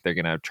 because I think they're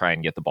going to try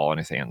and get the ball in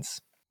his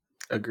hands.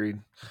 Agreed.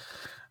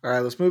 All right,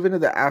 let's move into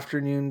the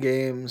afternoon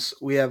games.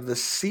 We have the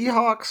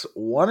Seahawks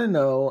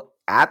 1-0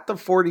 at the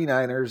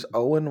 49ers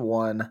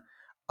 0-1.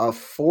 A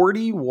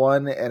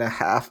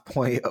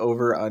 41.5-point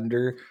over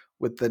under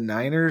with the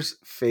Niners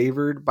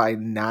favored by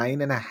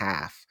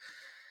 9.5.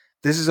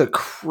 This is a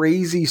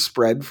crazy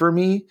spread for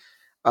me,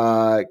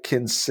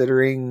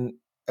 considering,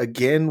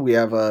 again, we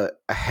have a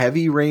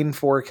heavy rain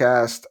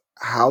forecast,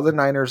 how the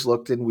Niners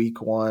looked in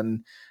week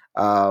 1.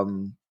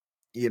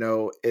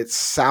 It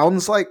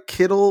sounds like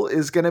Kittle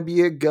is going to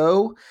be a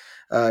go.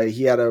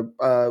 He had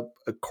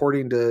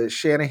according to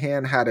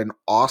Shanahan, had an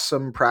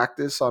awesome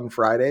practice on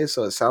Friday,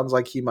 so it sounds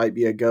like he might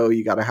be a go.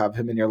 You got to have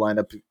him in your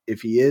lineup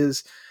if he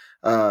is.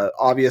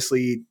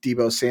 Obviously,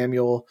 Deebo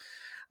Samuel.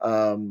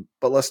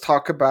 But let's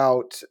talk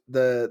about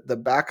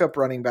the backup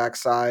running back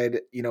side.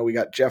 We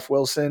got Jeff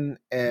Wilson,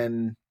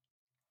 and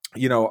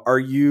are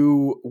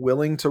you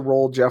willing to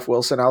roll Jeff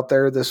Wilson out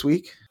there this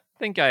week?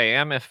 Think I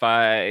am if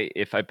I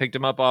picked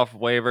him up off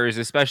waivers,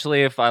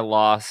 especially if I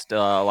lost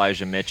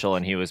Elijah Mitchell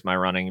and he was my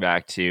running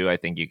back too. I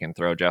think you can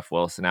throw Jeff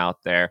Wilson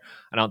out there.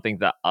 I don't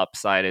think the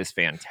upside is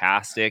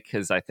fantastic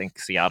because I think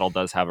Seattle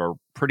does have a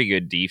pretty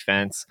good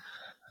defense,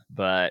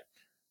 but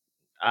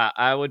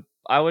I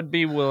would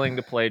be willing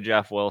to play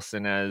Jeff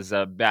Wilson as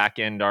a back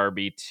end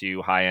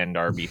RB2, high end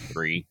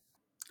RB3.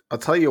 I'll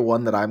tell you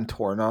one that I'm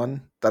torn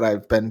on, that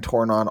I've been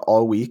torn on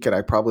all week, and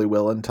I probably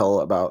will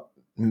until about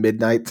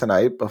midnight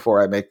tonight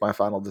before I make my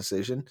final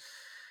decision,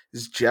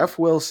 is Jeff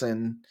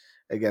Wilson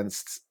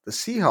against the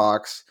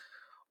Seahawks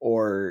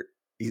or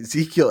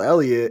Ezekiel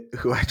Elliott,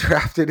 who I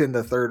drafted in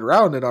the third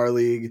round in our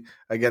league,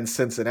 against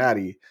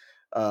Cincinnati.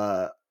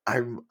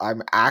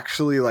 I'm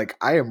actually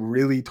I am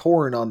really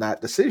torn on that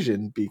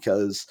decision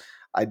because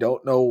I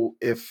don't know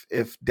if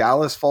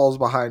Dallas falls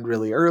behind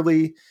really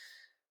early,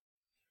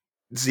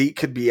 Zeke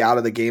could be out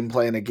of the game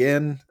plan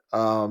again.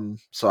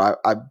 So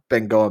I've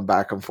been going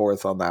back and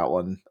forth on that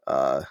one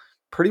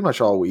pretty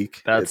much all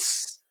week.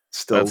 It's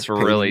still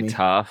really me.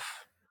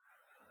 tough.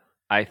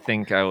 I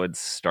think I would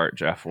start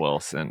Jeff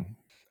Wilson.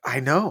 I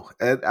know.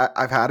 And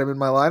I've had him in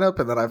my lineup,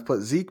 and then I've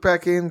put Zeke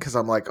back in because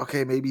I'm like,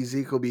 okay, maybe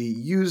Zeke will be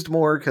used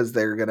more because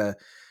they're gonna,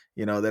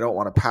 they don't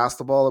want to pass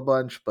the ball a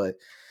bunch. But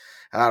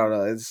I don't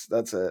know.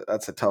 That's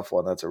a tough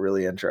one. That's a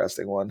really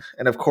interesting one.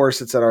 And of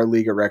course, it's at our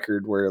league of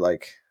record where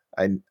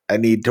I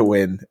need to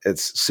win.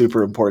 It's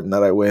super important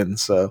that I win.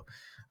 So,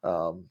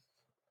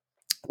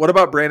 what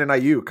about Brandon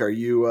Ayuk? Are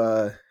you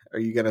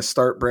going to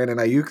start Brandon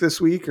Ayuk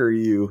this week, or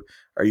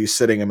are you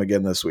sitting him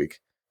again this week?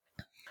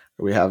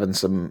 Are we having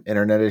some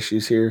internet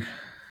issues here?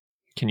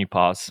 Can you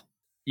pause?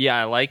 Yeah,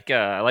 I like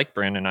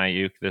Brandon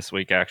Ayuk this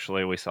week.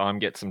 Actually, we saw him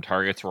get some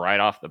targets right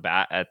off the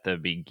bat at the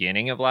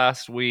beginning of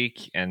last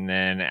week, and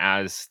then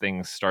as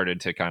things started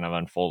to kind of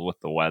unfold with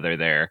the weather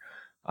there,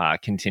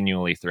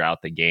 continually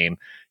throughout the game,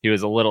 he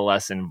was a little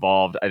less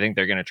involved. I think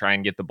they're going to try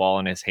and get the ball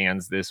in his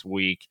hands this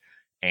week,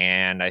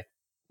 and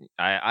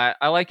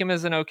I like him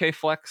as an okay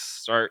flex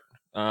start.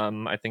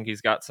 I think he's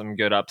got some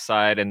good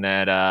upside, and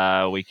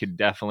that we could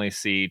definitely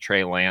see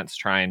Trey Lance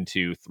trying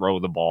to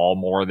throw the ball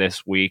more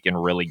this week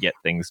and really get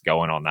things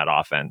going on that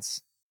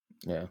offense.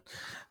 Yeah.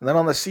 And then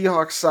on the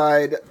Seahawks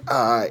side,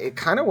 it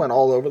kind of went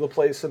all over the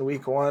place in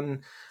week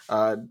one.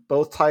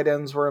 Both tight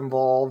ends were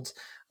involved.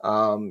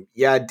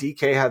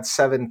 DK had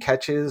 7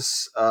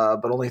 catches,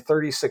 but only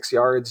 36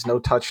 yards, no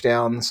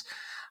touchdowns.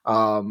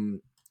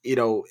 In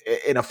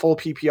a full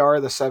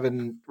PPR, the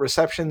 7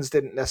 receptions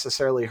didn't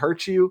necessarily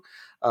hurt you.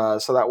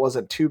 So that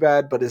wasn't too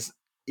bad, but is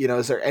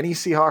there any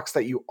Seahawks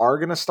that you are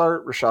going to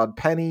start? Rashad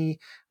Penny?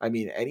 I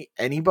mean,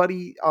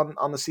 anybody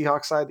on the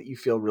Seahawks side that you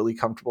feel really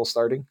comfortable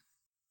starting?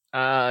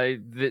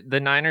 The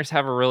Niners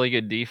have a really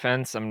good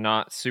defense. I'm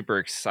not super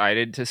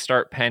excited to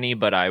start Penny,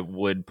 but I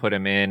would put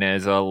him in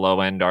as a low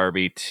end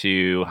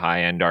RB2,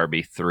 high end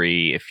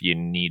RB3 if you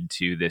need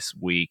to this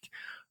week.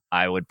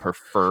 I would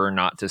prefer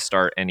not to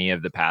start any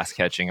of the pass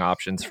catching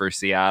options for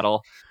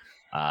Seattle.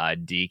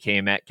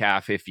 DK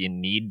Metcalf, if you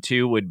need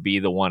to, would be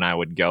the one I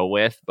would go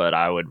with, but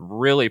I would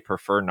really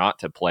prefer not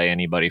to play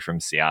anybody from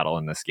Seattle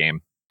in this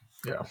game.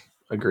 Yeah,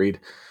 agreed.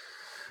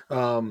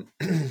 All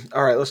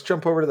right, let's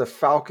jump over to the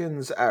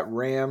Falcons at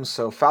Rams.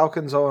 So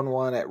Falcons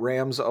 0-1 at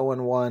Rams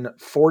 0-1,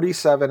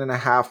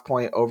 47.5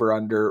 point over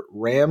under.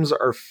 Rams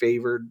are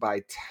favored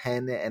by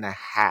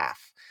 10.5.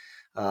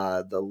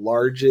 The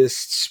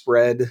largest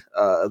spread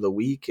of the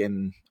week,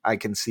 and I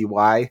can see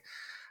why.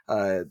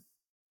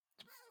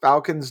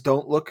 Falcons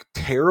don't look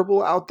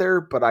terrible out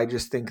there, but I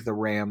just think the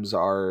Rams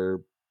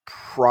are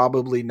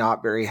probably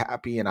not very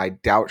happy, and I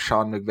doubt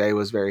Sean McVay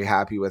was very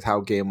happy with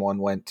how game one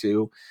went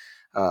too.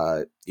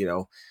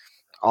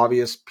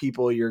 Obvious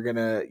people you're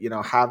gonna,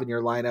 have in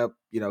your lineup,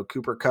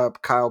 Cooper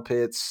Kupp, Kyle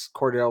Pitts,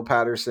 Cordell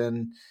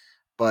Patterson.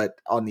 But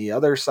on the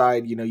other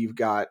side, you've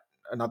got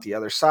not the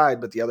other side,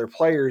 but the other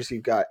players,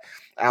 you've got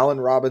Allen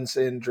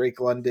Robinson,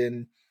 Drake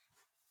London,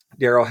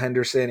 Darrell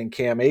Henderson, and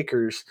Cam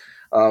Akers.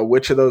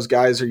 Which of those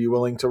guys are you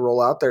willing to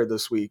roll out there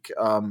this week?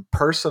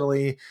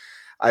 Personally,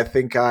 I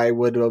think I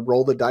would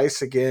roll the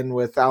dice again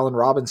with Allen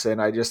Robinson.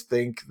 I just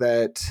think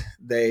that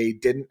they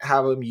didn't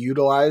have him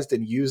utilized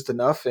and used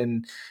enough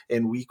in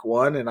week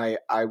one, and I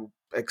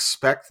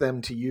expect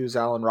them to use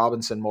Allen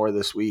Robinson more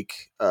this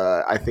week.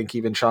 I think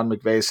even Sean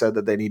McVay said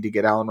that they need to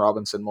get Allen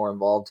Robinson more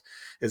involved.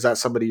 Is that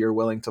somebody you're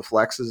willing to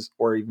flex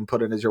or even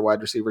put in as your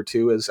wide receiver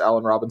too, as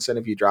Allen Robinson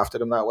if you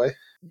drafted him that way?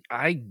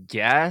 I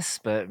guess,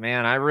 but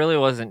man, I really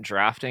wasn't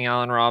drafting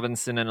Allen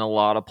Robinson in a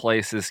lot of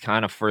places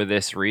kind of for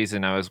this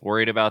reason. I was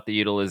worried about the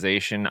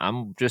utilization.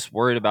 I'm just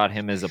worried about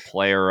him as a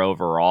player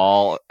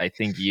overall. I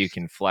think you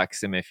can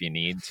flex him if you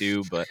need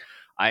to, but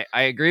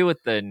I agree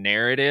with the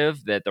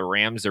narrative that the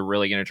Rams are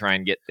really going to try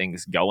and get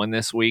things going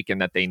this week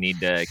and that they need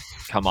to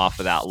come off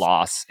of that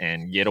loss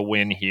and get a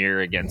win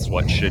here against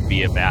what should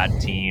be a bad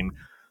team.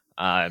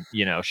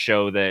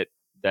 Show that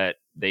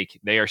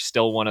they are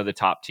still one of the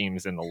top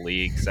teams in the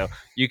league. So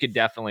you could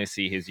definitely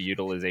see his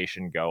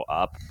utilization go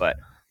up, but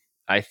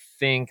I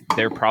think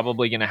they're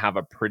probably going to have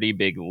a pretty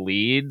big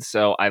lead.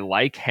 So I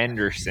like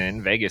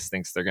Henderson. Vegas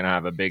thinks they're going to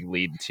have a big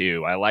lead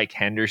too. I like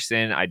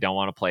Henderson. I don't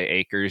want to play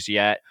Akers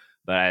yet,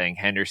 but I think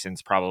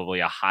Henderson's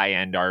probably a high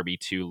end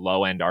RB2,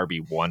 low end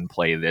RB1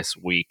 play this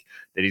week,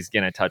 that he's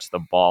going to touch the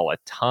ball a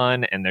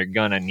ton and they're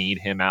going to need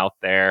him out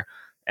there.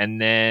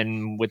 And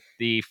then with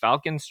the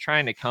Falcons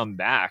trying to come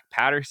back,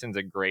 Patterson's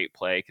a great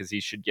play because he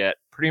should get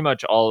pretty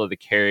much all of the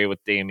carry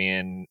with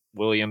Damian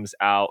Williams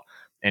out,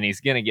 and he's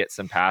going to get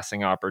some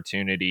passing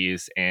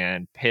opportunities.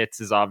 And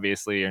Pitts is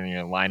obviously in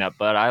your lineup,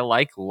 but I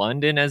like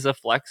London as a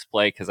flex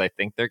play because I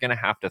think they're going to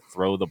have to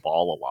throw the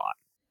ball a lot.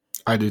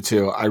 I do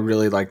too. I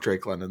really like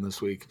Drake London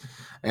this week,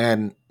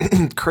 and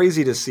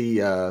crazy to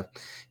see,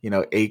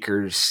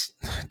 Akers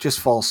just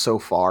fall so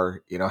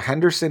far.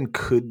 Henderson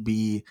could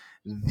be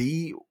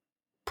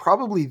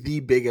probably the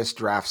biggest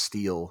draft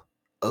steal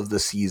of the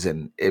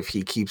season if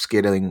he keeps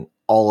getting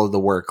all of the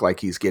work like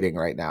he's getting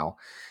right now.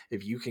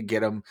 If you can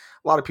get him,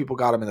 a lot of people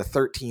got him in the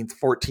 13th,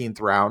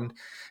 14th round,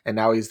 and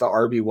now he's the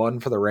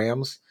RB1 for the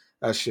Rams.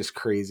 That's just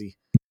crazy.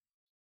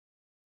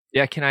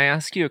 Yeah, can I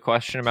ask you a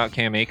question about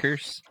Cam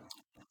Akers?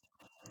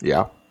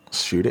 Yeah,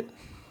 shoot it.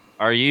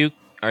 Are you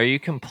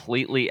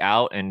completely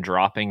out and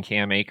dropping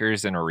Cam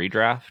Akers in a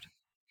redraft?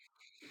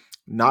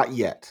 Not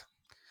yet.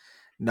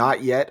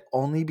 Not yet,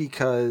 only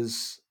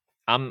because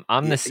I'm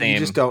the you just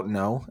same. don't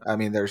know. I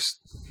mean, there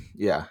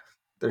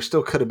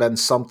still could have been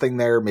something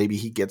there. Maybe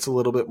he gets a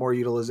little bit more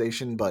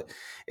utilization, but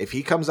if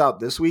he comes out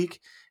this week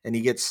and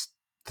he gets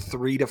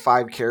 3 to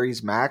 5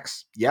 carries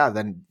max, yeah,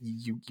 then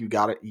you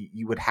got it.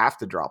 You would have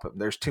to drop him.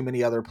 There's too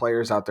many other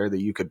players out there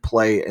that you could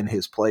play in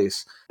his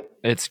place.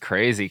 It's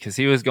crazy because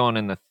he was going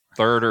in the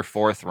third or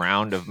fourth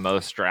round of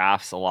most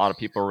drafts. A lot of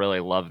people really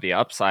love the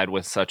upside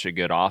with such a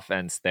good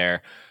offense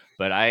there.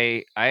 But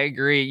I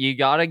agree. You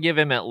got to give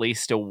him at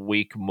least a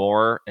week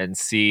more and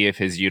see if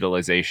his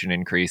utilization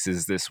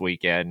increases this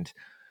weekend.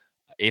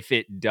 If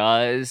it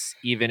does,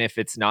 even if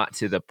it's not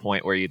to the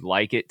point where you'd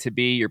like it to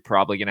be, you're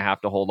probably going to have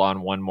to hold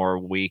on one more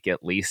week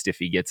at least if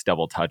he gets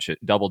double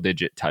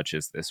digit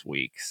touches this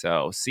week.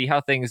 So see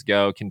how things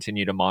go.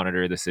 Continue to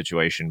monitor the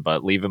situation,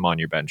 but leave him on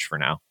your bench for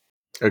now.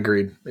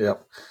 Agreed.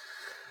 Yep.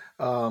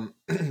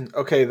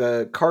 Okay,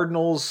 the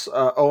Cardinals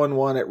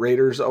 0-1 at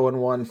Raiders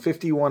 0-1,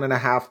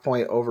 51.5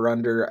 point over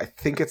under. I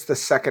think it's the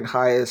second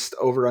highest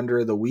over under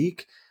of the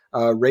week.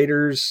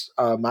 Raiders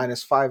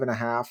minus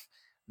 5.5.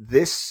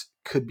 This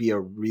could be a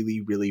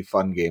really, really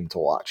fun game to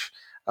watch.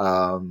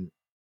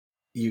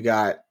 You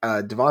got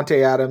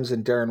Devontae Adams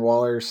and Darren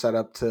Waller set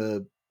up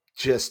to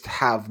just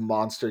have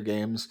monster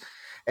games,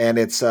 and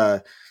it's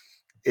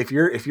if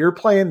you're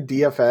playing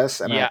DFS,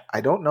 and Yeah,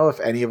 I don't know if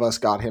any of us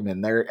got him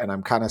in there, and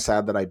I'm kind of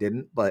sad that I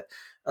didn't, but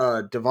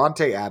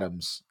Devontae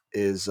Adams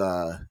is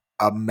a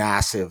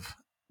massive,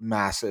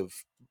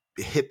 massive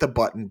hit the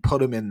button,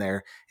 put him in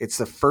there. It's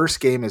the first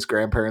game his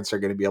grandparents are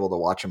going to be able to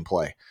watch him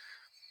play.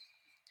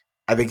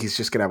 I think he's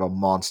just going to have a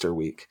monster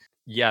week.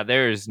 yeah.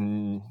 There's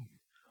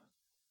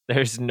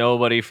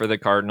nobody for the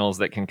Cardinals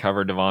that can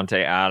cover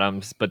Devontae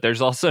Adams, but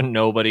there's also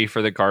nobody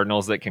for the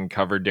Cardinals that can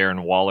cover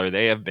Darren Waller.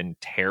 They have been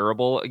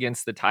terrible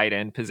against the tight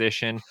end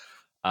position.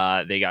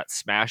 They got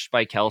smashed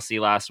by Kelsey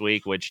last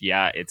week, which,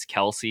 yeah, it's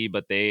Kelsey,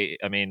 but the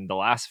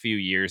last few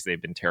years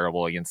they've been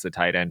terrible against the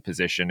tight end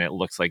position. It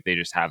looks like they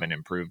just haven't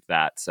improved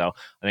that. So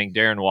I think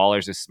Darren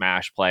Waller's a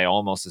smash play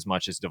almost as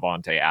much as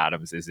Devontae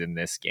Adams is in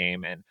this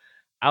game. And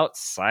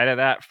outside of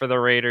that for the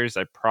Raiders,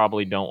 I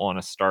probably don't want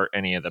to start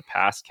any of the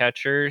pass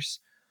catchers.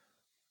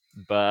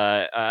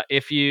 But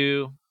if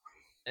you,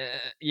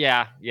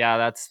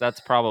 that's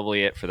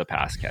probably it for the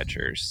pass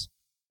catchers.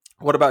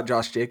 What about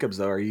Josh Jacobs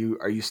though? Are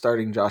you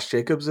starting Josh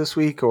Jacobs this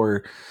week,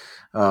 or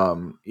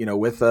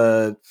with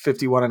a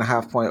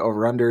 51.5 point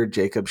over under,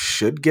 Jacobs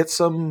should get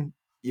some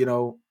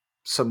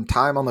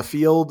time on the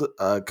field,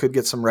 could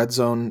get some red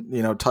zone,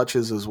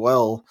 touches as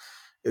well.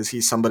 Is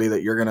he somebody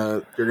that you're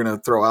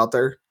gonna throw out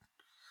there?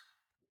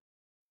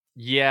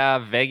 Yeah,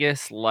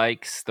 Vegas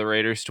likes the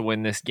Raiders to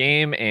win this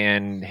game,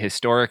 and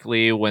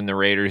historically, when the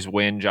Raiders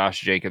win, Josh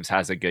Jacobs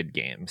has a good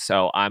game.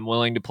 So I'm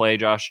willing to play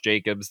Josh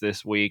Jacobs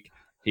this week.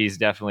 He's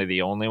definitely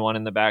the only one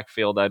in the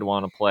backfield I'd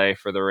want to play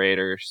for the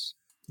Raiders.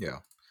 Yeah.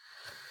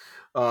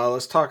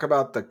 Let's talk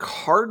about the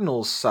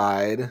Cardinals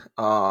side.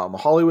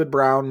 Hollywood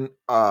Brown,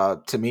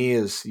 to me,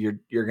 is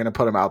you're gonna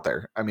put him out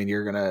there. I mean,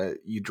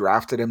 you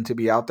drafted him to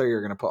be out there.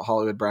 You're gonna put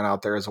Hollywood Brown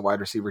out there as a wide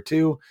receiver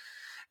too.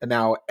 And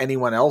now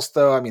anyone else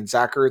though, I mean,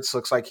 Zach Ertz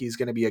looks like he's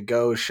gonna be a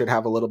go. Should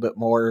have a little bit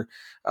more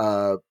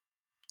uh,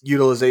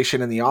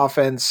 utilization in the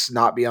offense,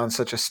 not be on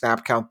such a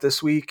snap count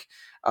this week.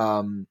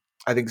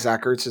 I think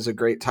Zach Ertz is a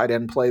great tight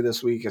end play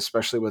this week,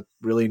 especially with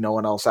really no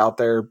one else out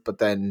there. But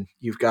then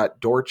you've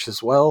got Dortch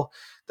as well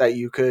that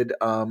you could,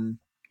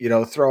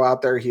 throw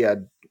out there. He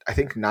had, I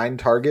think, 9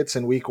 targets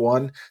in week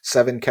 1,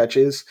 7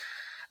 catches.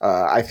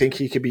 I think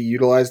he could be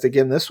utilized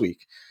again this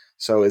week.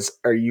 So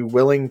are you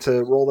willing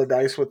to roll the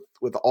dice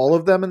with all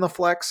of them in the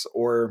flex,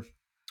 or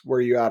where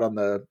are you at on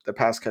the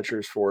pass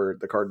catchers for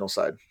the Cardinal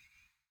side?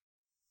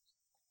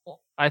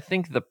 I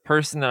think the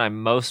person that I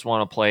most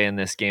want to play in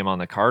this game on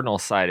the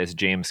Cardinals side is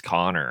James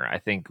Conner. I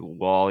think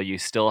while you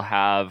still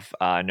have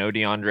no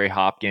DeAndre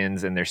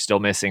Hopkins and they're still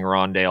missing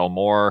Rondale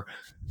Moore,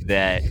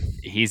 that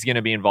he's going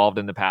to be involved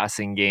in the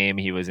passing game.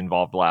 He was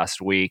involved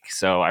last week.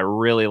 So I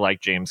really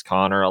like James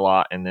Conner a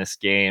lot in this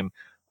game.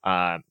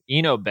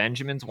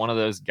 Benjamin's one of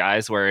those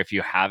guys where if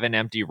you have an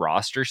empty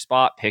roster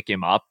spot, pick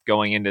him up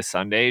going into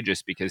Sunday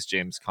just because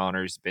James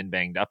Conner's been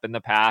banged up in the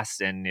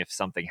past. And if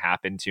something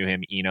happened to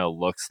him,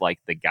 looks like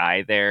the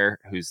guy there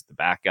who's the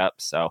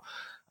backup. So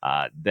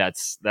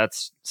that's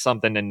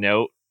something to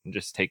note and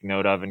just take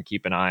note of and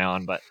keep an eye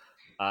on. But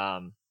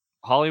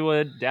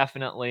Hollywood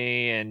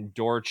definitely, and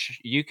Dortch,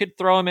 you could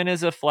throw him in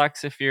as a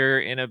flex if you're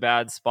in a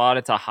bad spot.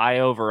 It's a high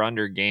over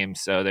under game,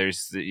 so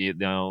there's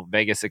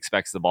Vegas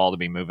expects the ball to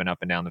be moving up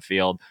and down the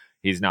field.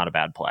 He's not a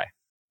bad play.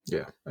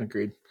 Yeah,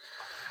 agreed.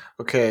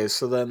 Okay,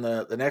 so then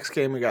the next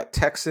game we got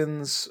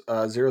Texans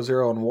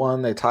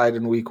 0-0-1. They tied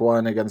in week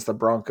 1 against the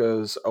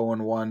Broncos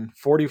 0-1.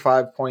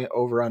 45-point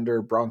over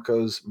under,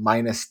 Broncos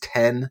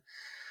 -10.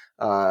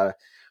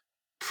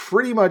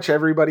 Pretty much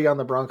everybody on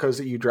the Broncos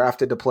that you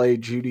drafted to play,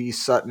 Judy,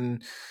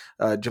 Sutton,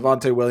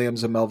 Javonte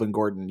Williams, and Melvin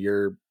Gordon.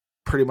 You're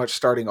pretty much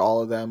starting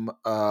all of them.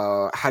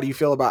 How do you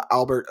feel about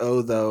Albert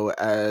O, though,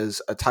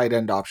 as a tight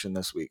end option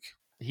this week?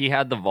 He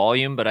had the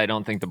volume, but I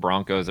don't think the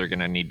Broncos are going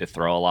to need to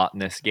throw a lot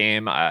in this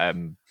game.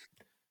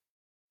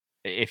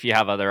 If you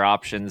have other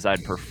options,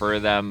 I'd prefer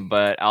them.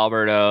 But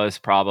Alberto is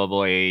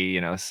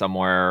probably,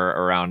 somewhere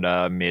around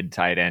a mid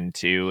tight end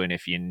too. And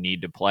if you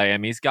need to play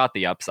him, he's got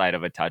the upside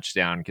of a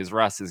touchdown because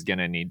Russ is going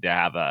to need to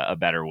have a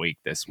better week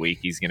this week.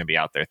 He's going to be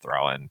out there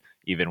throwing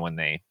even when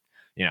they,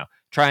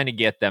 trying to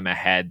get them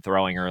ahead,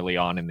 throwing early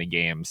on in the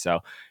game.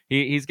 So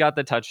he's got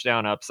the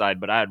touchdown upside,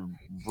 but I'd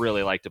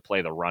really like to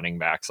play the running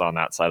backs on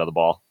that side of the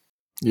ball.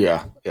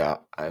 Yeah.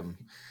 I'm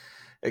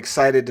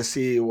excited to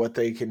see what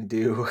they can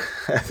do.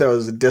 That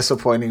was a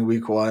disappointing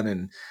week 1,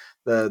 and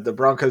the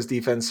Broncos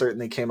defense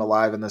certainly came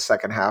alive in the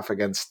second half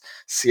against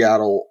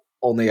Seattle.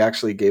 Only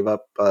actually gave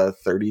up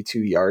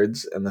 32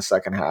 yards in the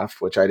second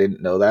half, which I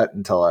didn't know that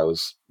until I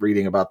was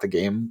reading about the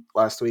game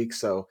last week.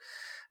 So,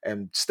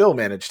 and still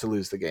managed to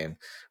lose the game,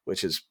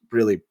 which is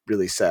really,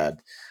 really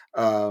sad.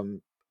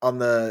 On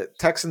the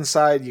Texans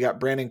side, you got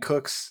Brandon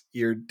Cooks.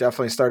 You're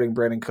definitely starting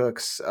Brandon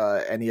Cooks.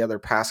 Any other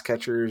pass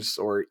catchers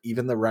or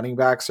even the running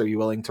backs? Are you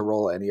willing to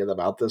roll any of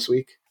them out this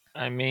week?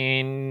 I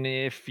mean,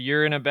 if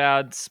you're in a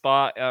bad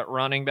spot at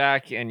running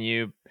back and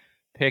you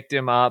picked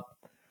him up,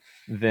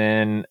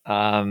 then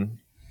I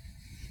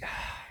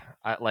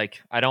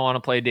don't want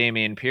to play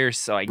Dameon Pierce,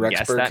 so I Rex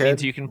guess Burkhead? that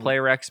means you can play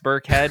Rex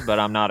Burkhead, but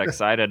I'm not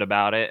excited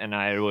about it, and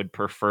I would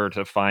prefer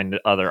to find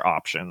other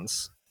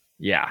options.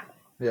 Yeah.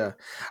 Yeah.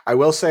 I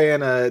will say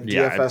in a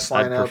DFS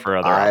I'd lineup, prefer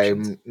other I'm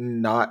options.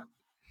 not.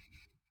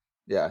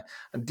 Yeah.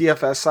 On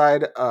DFS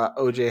side,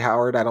 OJ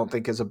Howard, I don't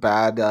think is a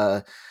bad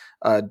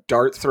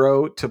dart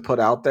throw to put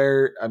out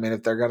there. I mean,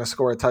 if they're going to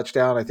score a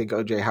touchdown, I think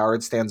OJ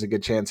Howard stands a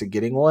good chance of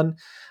getting one.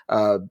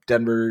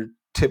 Denver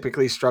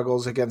typically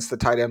struggles against the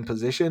tight end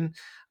position.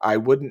 I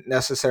wouldn't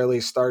necessarily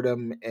start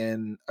him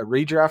in a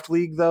redraft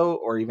league, though,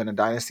 or even a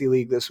dynasty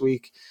league this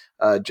week,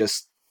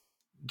 just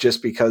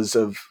because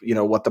of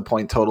what the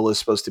point total is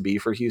supposed to be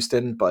for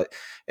Houston. But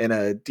in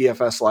a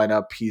DFS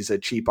lineup, he's a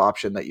cheap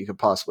option that you could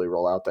possibly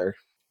roll out there.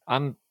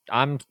 I'm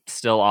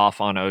still off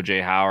on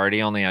OJ Howard.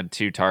 He only had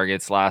 2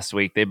 targets last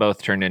week. They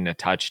both turned into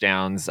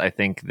touchdowns. I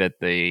think that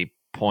the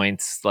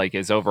points, like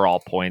his overall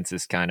points,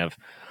 is kind of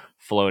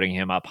floating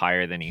him up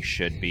higher than he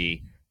should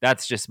be.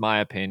 That's just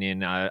my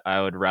opinion.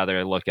 I would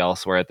rather look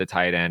elsewhere at the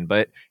tight end,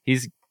 but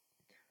he's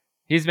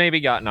maybe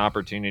got an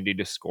opportunity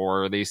to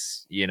score.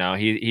 These,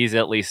 he's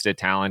at least a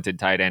talented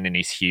tight end and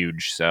he's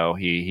huge, so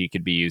he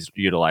could be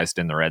utilized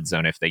in the red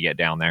zone if they get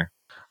down there.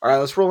 All right,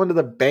 let's roll into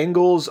the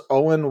Bengals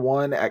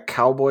 0-1 at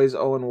Cowboys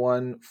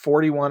 0-1,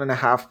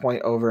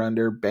 41.5-point over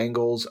under,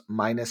 Bengals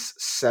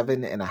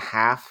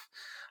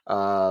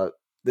 -7.5.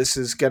 This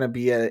is going to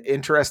be an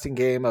interesting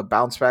game, a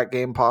bounce back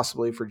game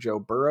possibly for Joe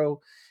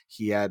Burrow.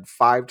 He had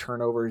 5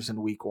 turnovers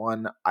in week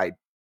 1. I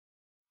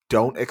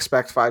don't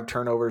expect 5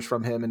 turnovers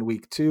from him in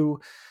week 2.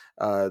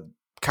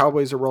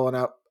 Cowboys are rolling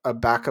out a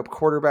backup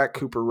quarterback,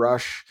 Cooper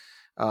Rush.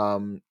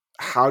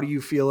 How do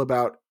you feel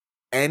about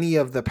any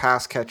of the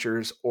pass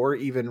catchers or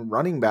even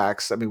running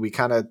backs? I mean, we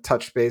kind of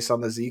touched base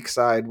on the Zeke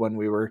side when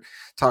we were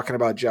talking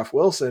about Jeff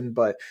Wilson,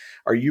 but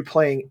are you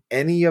playing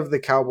any of the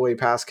Cowboy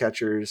pass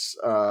catchers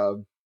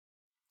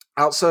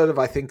outside of,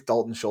 I think,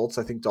 Dalton Schultz?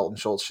 I think Dalton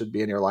Schultz should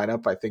be in your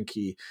lineup. I think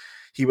he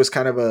was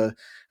kind of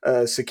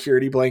a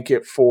security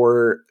blanket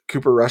for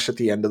Cooper Rush at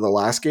the end of the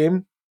last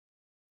game.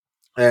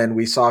 And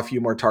we saw a few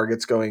more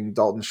targets going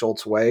Dalton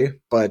Schultz way,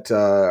 but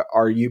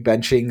are you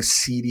benching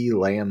CeeDee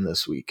Lamb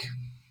this week?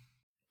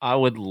 I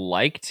would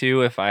like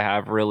to if I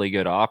have really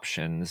good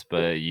options,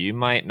 but you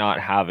might not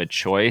have a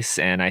choice.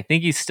 And I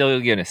think he's still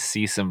going to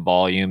see some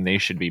volume. They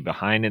should be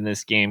behind in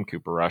this game.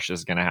 Cooper Rush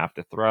is going to have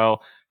to throw.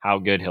 How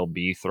good he'll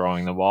be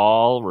throwing the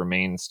ball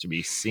remains to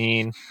be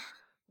seen.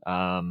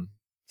 Um,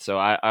 so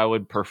I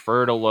would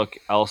prefer to look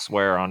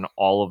elsewhere on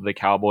all of the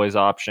Cowboys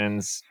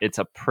options. It's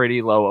a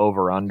pretty low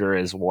over under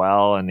as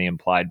well, and the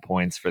implied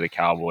points for the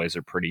Cowboys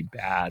are pretty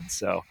bad.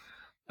 So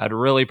I'd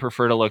really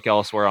prefer to look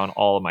elsewhere on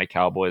all of my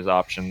Cowboys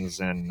options,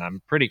 and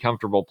I'm pretty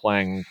comfortable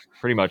playing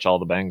pretty much all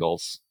the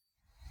Bengals.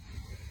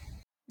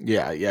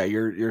 Yeah, yeah,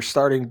 you're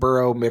starting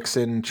Burrow,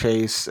 Mixon,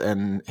 Chase,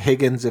 and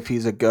Higgins if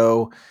he's a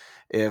go.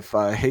 If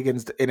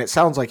Higgins, and it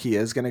sounds like he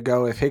is going to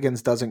go. If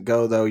Higgins doesn't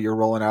go, though, you're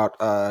rolling out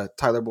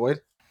Tyler Boyd.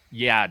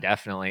 Yeah,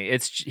 definitely.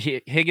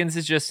 Higgins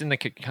is just in the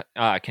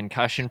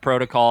concussion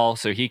protocol,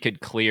 so he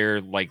could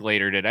clear like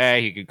later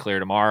today. He could clear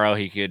tomorrow.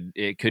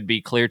 It could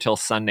be clear till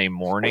Sunday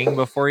morning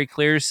before he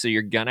clears. So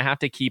you're gonna have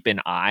to keep an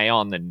eye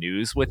on the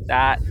news with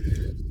that.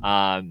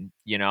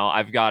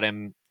 I've got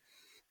him.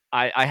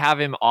 I have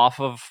him off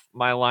of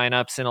my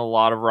lineups in a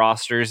lot of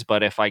rosters,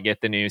 but if I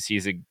get the news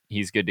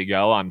he's good to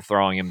go, I'm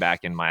throwing him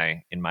back in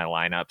my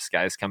lineups.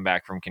 Guys come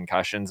back from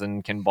concussions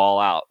and can ball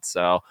out.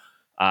 So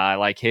I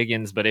like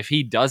Higgins, but if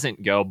he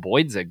doesn't go,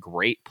 Boyd's a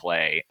great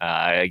play.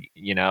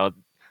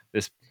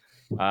 This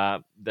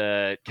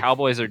the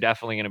Cowboys are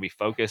definitely going to be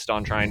focused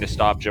on trying to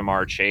stop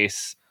Jamar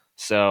Chase.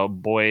 So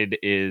Boyd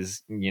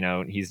is,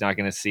 he's not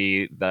going to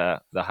see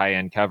the high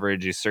end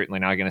coverage. He's certainly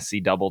not going to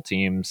see double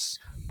teams.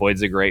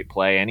 Boyd's a great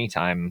play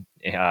anytime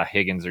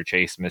Higgins or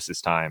Chase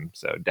misses time.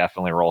 So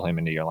definitely roll him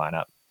into your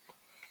lineup.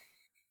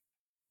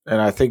 And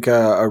I think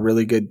a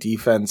really good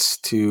defense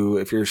to,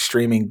 if you're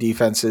streaming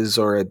defenses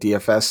or a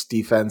DFS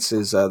defense,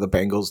 is the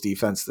Bengals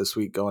defense this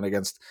week going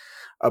against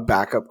a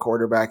backup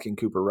quarterback in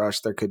Cooper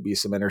Rush. There could be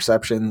some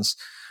interceptions.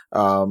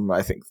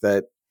 I think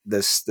that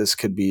this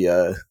could be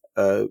a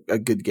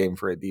good game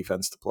for a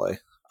defense to play.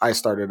 I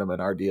started him in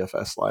our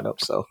DFS lineup,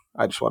 so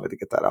I just wanted to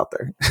get that out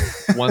there.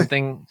 one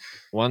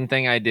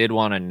thing I did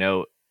want to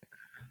note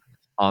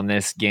on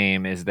this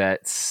game is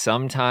that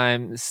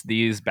sometimes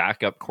these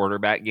backup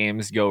quarterback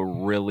games go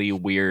really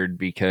weird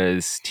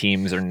because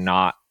teams are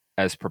not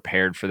as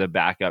prepared for the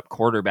backup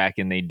quarterback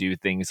and they do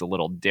things a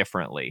little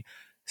differently.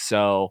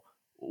 So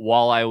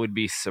while I would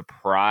be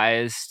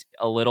surprised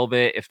a little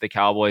bit if the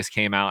Cowboys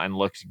came out and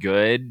looked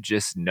good,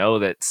 just know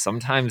that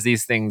sometimes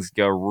these things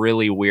go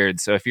really weird.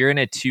 So if you're in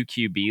a 2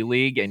 QB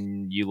league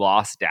and you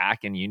lost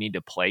Dak and you need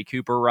to play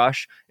Cooper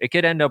Rush, it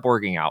could end up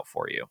working out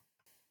for you.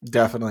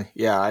 Definitely.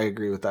 Yeah, I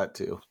agree with that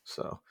too.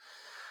 So,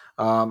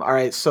 all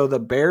right. So the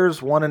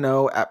Bears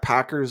 1-0 at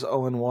Packers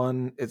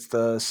 0-1. It's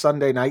the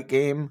Sunday night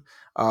game.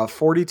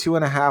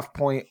 42.5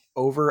 point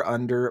over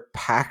under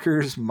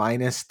Packers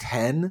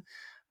 -10,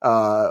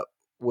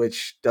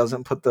 which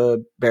doesn't put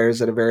the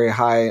Bears at a very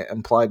high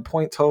implied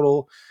point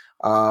total.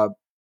 I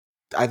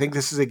think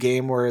this is a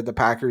game where the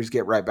Packers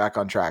get right back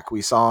on track.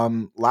 We saw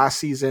them last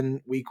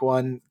season, week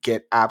 1,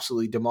 get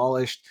absolutely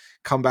demolished,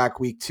 come back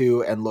week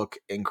 2 and look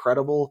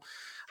incredible.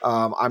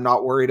 I'm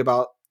not worried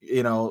about,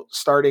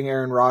 starting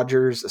Aaron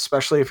Rodgers,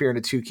 especially if you're in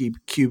a 2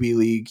 QB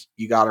league.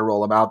 You got to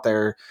roll him out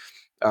there.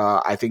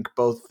 I think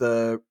both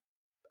the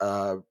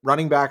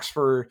running backs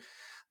for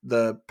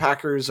the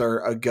Packers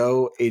are a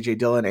go, AJ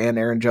Dillon and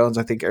Aaron Jones.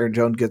 I think Aaron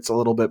Jones gets a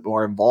little bit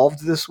more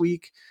involved this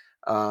week.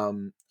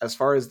 As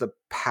far as the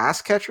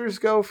pass catchers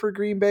go for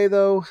Green Bay,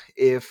 though,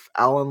 if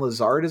Allen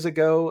Lazard is a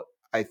go,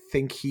 I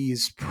think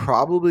he's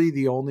probably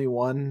the only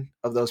one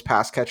of those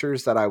pass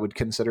catchers that I would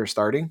consider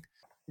starting.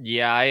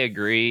 Yeah, I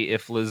agree.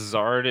 If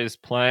Lazard is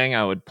playing,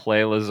 I would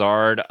play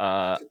Lazard.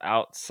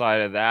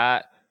 Outside of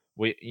that,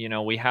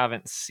 we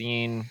haven't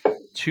seen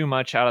too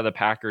much out of the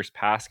Packers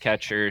pass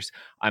catchers.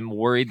 I'm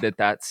worried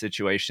that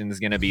situation is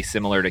going to be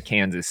similar to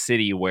Kansas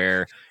City,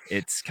 where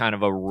it's kind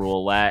of a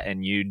roulette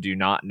and you do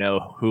not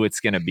know who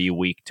it's going to be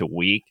week to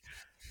week.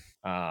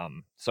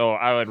 So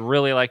I would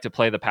really like to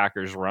play the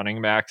Packers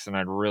running backs, and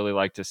I'd really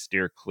like to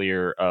steer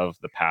clear of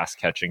the pass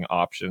catching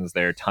options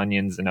there.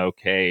 Tunyon's an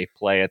okay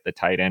play at the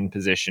tight end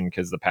position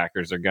because the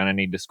Packers are going to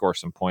need to score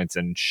some points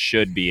and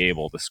should be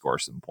able to score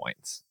some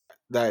points.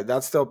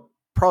 That still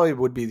probably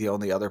would be the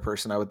only other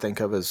person I would think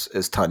of is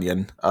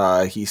Tunyon.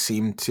 He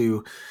seemed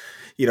to,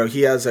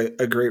 he has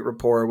a great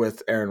rapport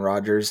with Aaron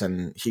Rodgers,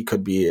 and he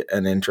could be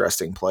an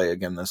interesting play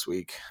again this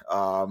week.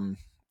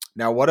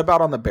 Now, what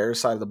about on the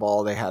Bears side of the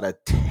ball? They had a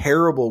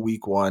terrible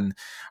week 1.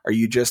 Are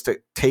you just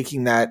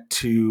taking that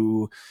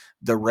to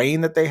the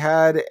rain that they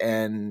had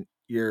and,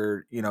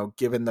 you're,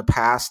 giving the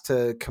pass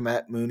to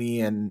Komet,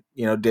 Mooney, and,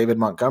 David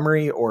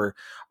Montgomery, or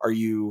are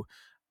you?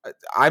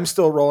 I'm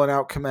still rolling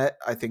out Komet.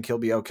 I think he'll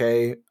be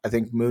okay. I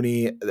think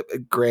Mooney,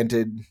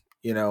 granted,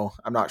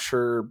 I'm not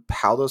sure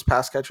how those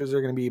pass catchers are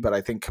going to be, but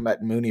I think Komet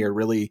and Mooney are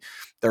really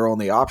their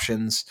only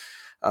options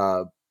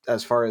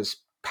as far as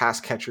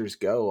pass catchers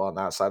go on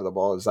that side of the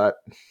ball. Is that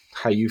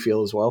how you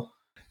feel as well?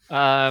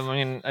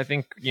 I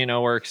think,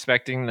 we're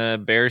expecting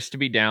the Bears to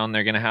be down.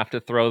 They're going to have to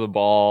throw the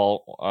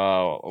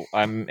ball.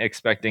 I'm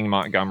expecting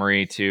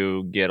Montgomery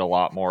to get a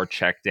lot more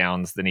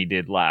checkdowns than he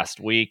did last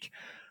week.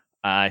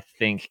 I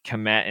think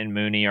Komet and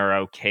Mooney are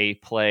okay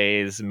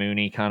plays.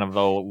 Mooney kind of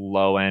a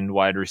low end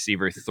wide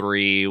receiver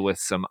 3 with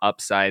some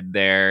upside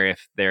there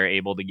if they're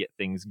able to get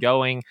things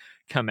going.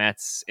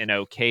 Komet's an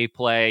okay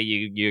play.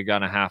 You're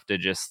gonna have to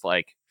just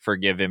like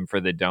forgive him for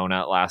the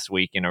donut last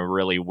week in a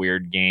really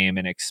weird game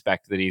and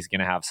expect that he's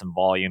gonna have some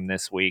volume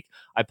this week.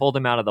 I pulled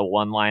him out of the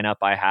one lineup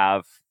I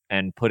have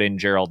and put in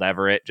Gerald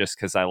Everett just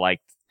because I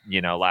liked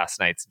last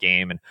night's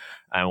game, and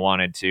I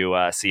wanted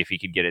to see if he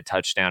could get a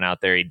touchdown out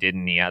there. He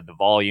didn't. He had the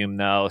volume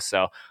though,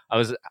 so I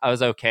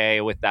was okay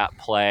with that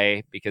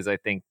play because I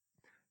think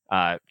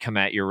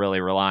Komet, you're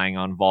really relying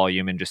on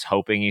volume and just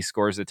hoping he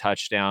scores a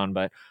touchdown.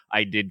 But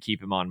I did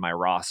keep him on my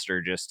roster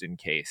just in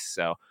case.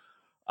 So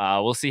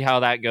we'll see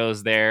how that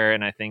goes there.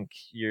 And I think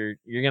you're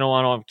going to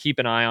want to keep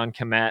an eye on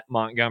Komet,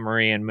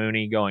 Montgomery, and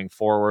Mooney going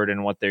forward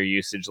and what their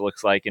usage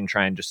looks like, and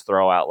try and just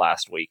throw out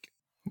last week.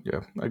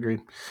 Yeah,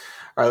 agreed.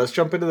 All right, let's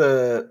jump into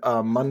the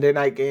Monday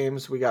night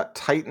games. We got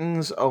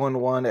Titans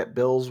 0-1 at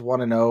Bills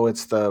 1-0.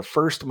 It's the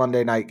first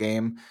Monday night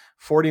game.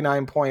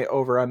 49-point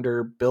over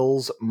under,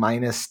 Bills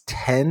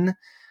 -10.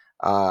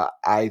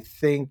 I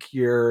think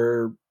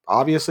you're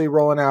obviously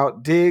rolling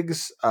out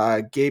Diggs.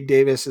 Gabe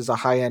Davis is a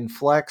high-end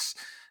flex.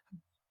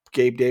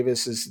 Gabe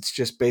Davis it's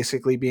just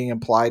basically being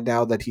implied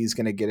now that he's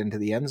going to get into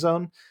the end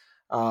zone.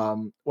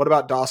 What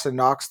about Dawson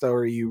Knox, though?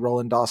 Are you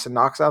rolling Dawson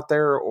Knox out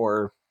there,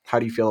 or how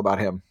do you feel about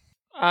him?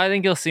 I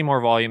think you'll see more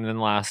volume than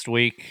last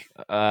week.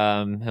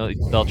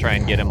 They'll try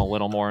and get him a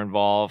little more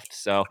involved.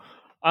 So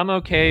I'm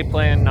okay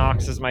playing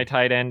Knox as my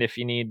tight end if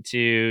you need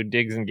to.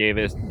 Diggs and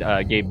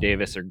Gabe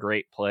Davis are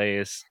great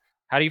plays.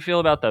 How do you feel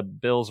about the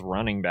Bills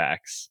running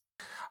backs?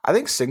 I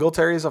think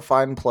Singletary is a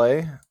fine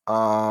play.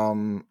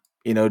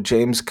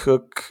 James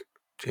Cook.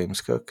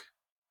 James Cook.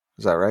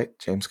 Is that right?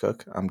 James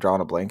Cook. I'm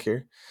drawing a blank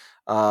here.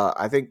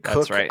 I think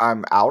That's Cook right.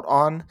 I'm out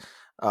on.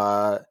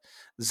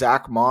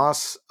 Zach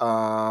Moss.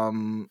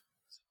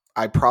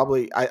 I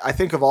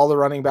think of all the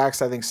running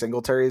backs, I think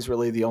Singletary is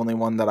really the only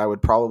one that I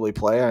would probably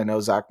play. I know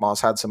Zach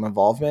Moss had some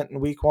involvement in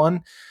week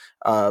 1,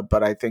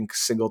 but I think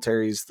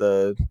Singletary's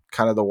the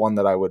kind of the one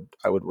that I would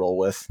roll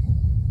with.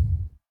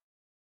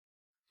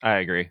 I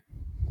agree.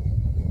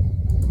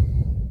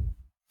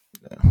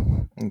 Yeah.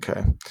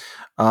 Okay.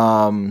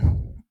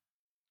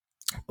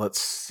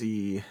 Let's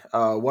see.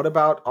 What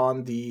about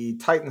on the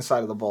Titan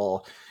side of the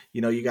ball?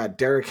 You got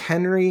Derrick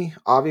Henry.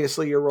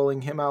 Obviously, you're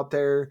rolling him out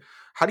there.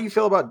 How do you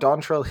feel about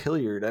Dontrell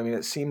Hilliard? I mean,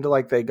 it seemed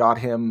like they got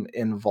him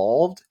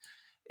involved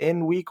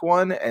in week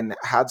 1 and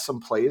had some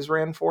plays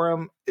ran for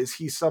him. Is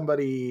he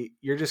somebody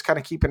you're just kind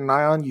of keeping an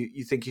eye on?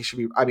 You think he should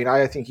be? I mean,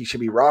 I think he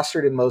should be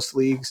rostered in most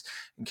leagues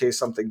in case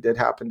something did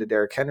happen to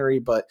Derrick Henry.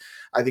 But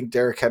I think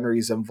Derrick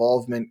Henry's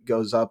involvement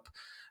goes up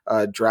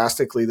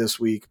drastically this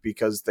week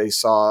because they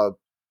saw.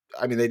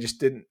 I mean, they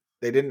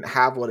didn't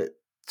have what it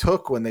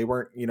took when they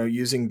weren't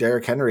using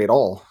Derrick Henry at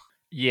all.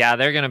 Yeah,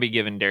 they're going to be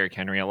giving Derrick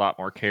Henry a lot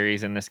more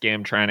carries in this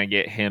game, trying to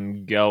get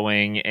him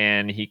going,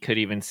 and he could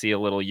even see a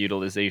little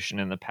utilization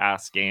in the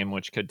pass game,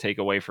 which could take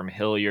away from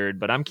Hilliard.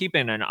 But I'm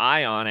keeping an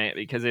eye on it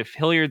because if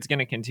Hilliard's going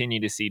to continue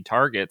to see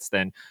targets,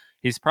 then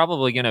he's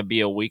probably going to be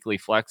a weekly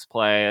flex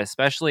play,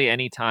 especially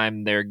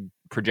anytime they're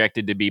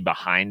projected to be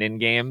behind in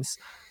games,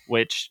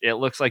 which it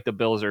looks like the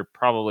Bills are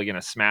probably going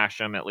to smash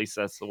them. At least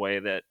that's the way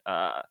that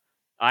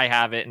I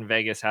have it, and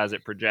Vegas has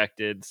it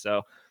projected.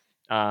 So,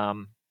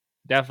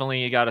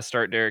 definitely you got to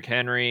start Derrick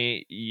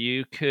Henry.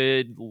 You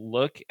could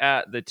look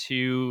at the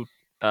two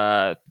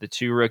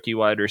rookie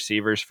wide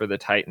receivers for the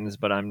Titans,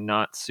 but I'm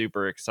not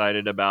super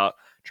excited about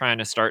trying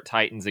to start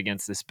Titans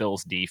against this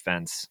Bills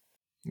defense.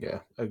 Yeah,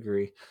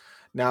 agree.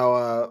 Now,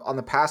 on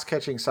the pass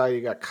catching side,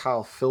 you got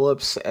Kyle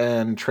Phillips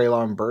and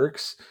Treylon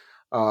Burks.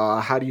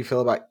 How do you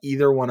feel about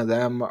either one of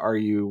them? Are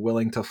you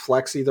willing to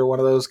flex either one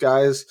of those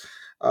guys?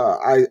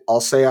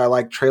 I'll say I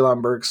like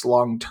Treylon Burks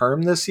long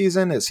term this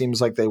season. It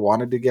seems like they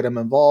wanted to get him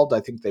involved. I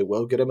think they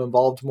will get him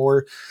involved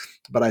more.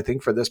 But I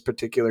think for this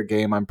particular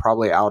game, I'm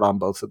probably out on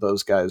both of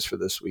those guys for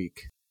this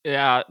week.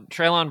 Yeah,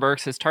 Treylon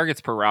Burks, his targets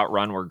per route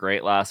run were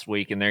great last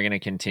week, and they're going to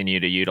continue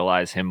to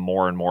utilize him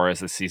more and more as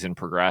the season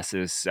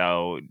progresses.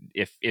 So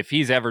if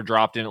he's ever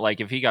dropped in,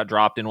 like if he got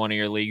dropped in one of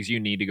your leagues,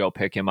 you need to go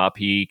pick him up.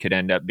 He could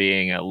end up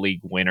being a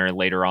league winner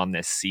later on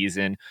this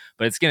season,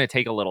 but it's going to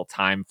take a little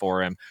time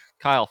for him.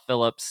 Kyle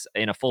Phillips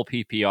in a full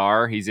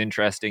PPR, he's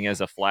interesting as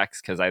a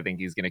flex because I think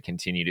he's going to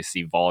continue to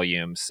see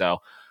volume. So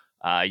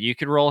you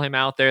could roll him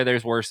out there.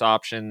 There's worse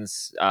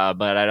options,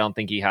 but I don't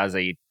think he has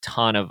a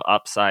ton of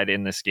upside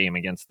in this game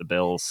against the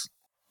Bills.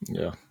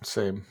 Yeah,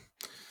 same.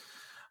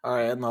 All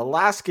right, and the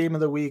last game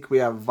of the week, we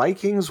have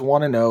Vikings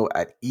 1-0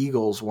 at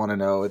Eagles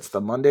 1-0. It's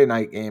the Monday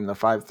night game, the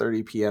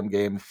 5:30 p.m.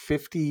 game,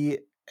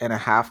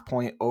 50.5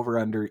 point over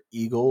under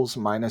Eagles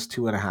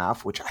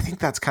 -2.5, which I think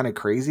that's kind of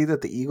crazy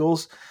that the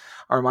Eagles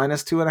are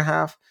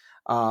 -2.5.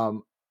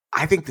 Um,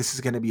 I think this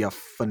is going to be a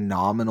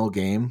phenomenal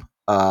game.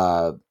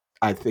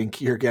 I think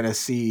you're going to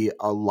see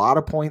a lot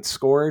of points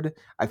scored.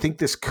 I think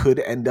this could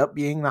end up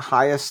being the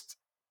highest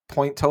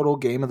point total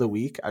game of the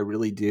week. I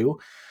really do.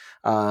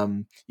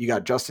 You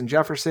got Justin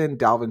Jefferson,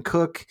 Dalvin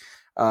Cook,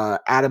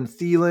 Adam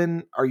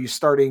Thielen. Are you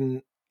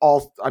starting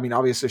all? I mean,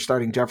 obviously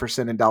starting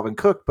Jefferson and Dalvin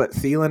Cook, but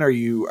Thielen, are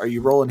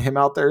you rolling him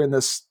out there in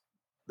this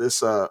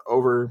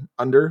over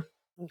under?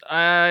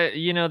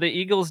 The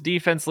Eagles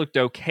defense looked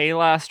okay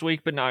last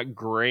week, but not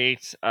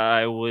great.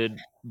 I would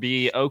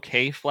be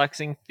okay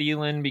flexing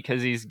Thielen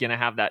because he's going to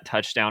have that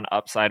touchdown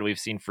upside we've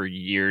seen for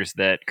years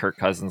that Kirk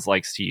Cousins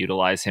likes to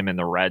utilize him in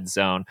the red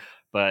zone.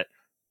 But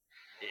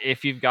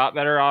if you've got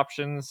better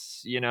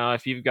options,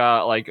 if you've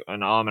got like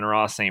an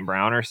Amon-Ra St.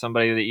 Brown or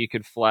somebody that you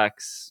could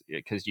flex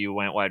because you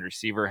went wide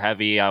receiver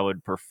heavy, I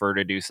would prefer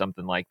to do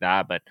something like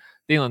that. But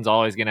Thielen's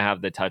always going to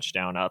have the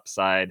touchdown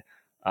upside.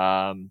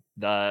 The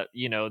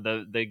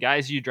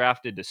guys you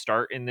drafted to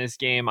start in this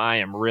game, I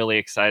am really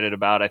excited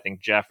about. I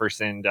think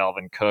Jefferson,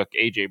 Dalvin Cook,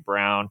 AJ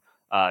Brown,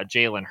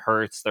 Jalen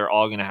Hurts, they're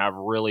all going to have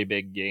really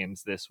big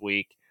games this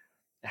week.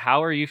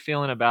 How are you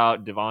feeling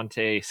about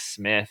Devonte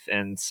Smith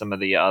and some of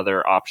the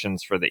other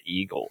options for the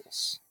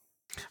Eagles?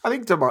 I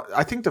think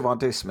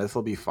Devonte Smith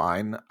will be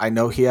fine. I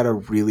know he had a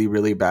really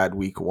really bad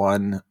week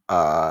one.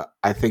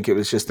 I think it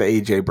was just the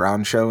AJ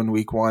Brown show in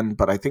week one,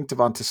 but I think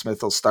Devonte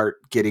Smith will start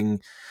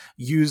getting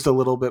used a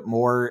little bit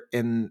more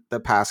in the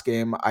pass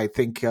game. I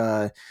think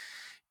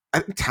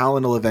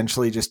Talon will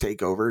eventually just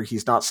take over.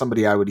 He's not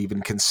somebody I would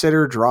even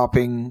consider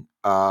dropping.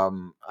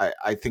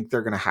 I think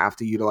they're going to have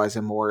to utilize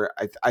him more.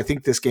 I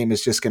think this game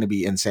is just going to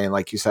be insane.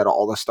 Like you said,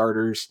 all the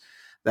starters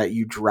that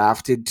you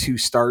drafted to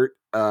start.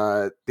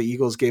 The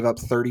Eagles gave up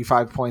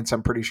 35 points,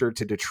 I'm pretty sure,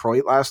 to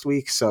Detroit last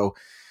week. So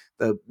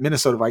the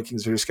Minnesota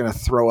Vikings are just going to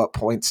throw up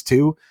points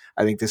too.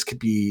 I think this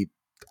could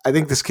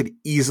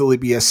easily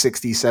be a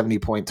 60, 70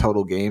 point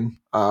total game.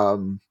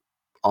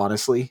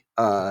 Honestly.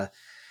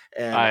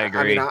 And I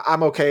I mean, agree.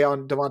 I'm okay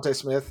on Devonte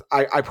Smith.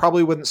 I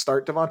probably wouldn't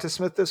start Devonte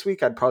Smith this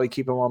week. I'd probably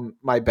keep him on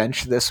my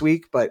bench this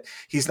week, but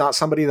he's not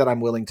somebody that I'm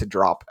willing to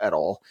drop at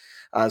all.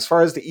 As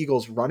far as the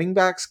Eagles running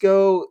backs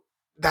go,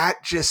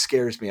 that just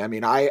scares me. I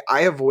mean, I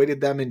avoided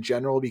them in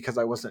general because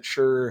I wasn't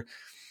sure.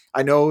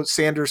 I know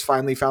Sanders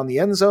finally found the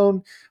end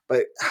zone,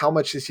 but how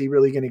much is he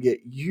really going to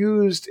get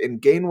used?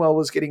 And Gainwell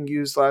was getting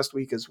used last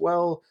week as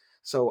well.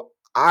 So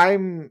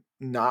I'm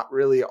not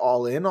really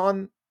all in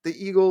on the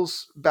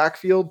Eagles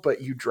backfield, but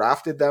you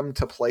drafted them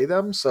to play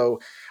them. So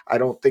I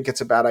don't think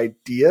it's a bad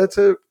idea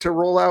to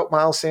roll out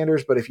Miles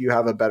Sanders, but if you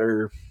have a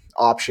better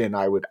option,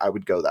 I would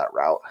go that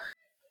route.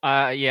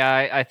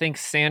 I think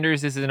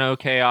Sanders is an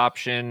okay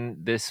option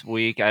this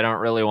week. I don't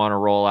really want to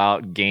roll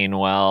out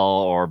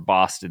Gainwell or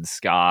Boston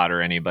Scott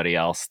or anybody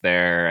else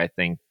there. I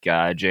think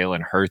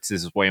Jalen Hurts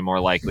is way more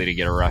likely to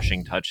get a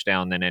rushing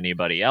touchdown than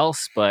anybody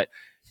else. But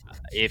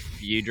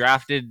if you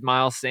drafted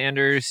Miles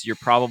Sanders, you're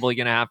probably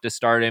going to have to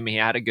start him. He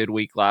had a good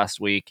week last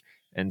week,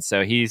 and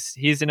so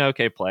he's an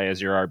okay play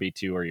as your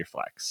RB2 or your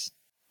flex.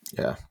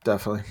 Yeah,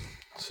 definitely.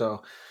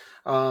 So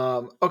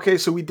okay,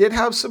 so we did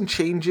have some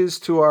changes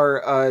to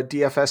our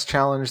DFS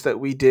challenge that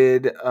we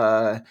did.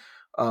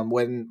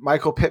 When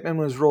Michael Pittman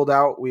was rolled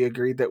out, we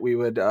agreed that we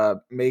would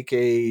make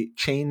a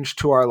change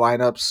to our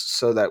lineups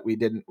so that we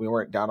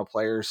weren't down a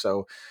player.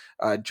 So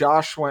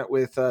Josh went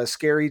with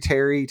Terry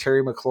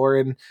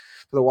McLaurin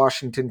for the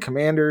Washington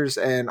Commanders,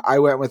 and I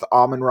went with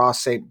Amon-Ra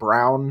St.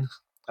 Brown.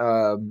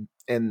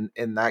 In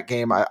that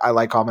game, I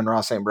like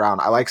Amon-Ra St.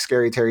 Brown. I like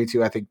Scary Terry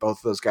too. I think both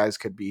of those guys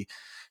could be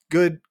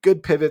good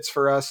pivots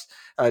for us,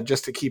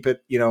 just to keep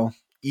it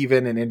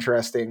even and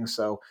interesting.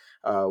 So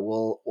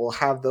we'll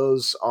have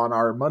those on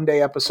our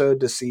Monday episode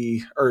to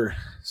see. Or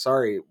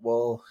sorry,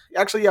 we'll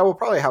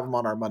probably have them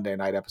on our Monday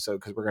night episode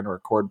because we're going to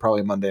record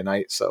probably Monday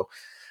night. So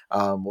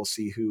we'll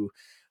see who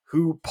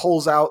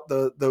pulls out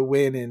the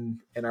win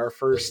in our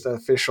first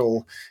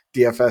official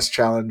DFS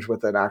challenge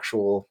with an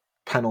actual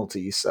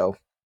penalty. So.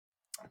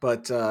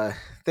 But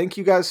thank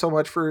you guys so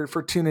much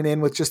for tuning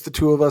in with just the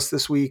two of us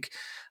this week.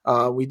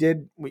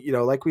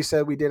 Like we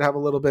said, we did have a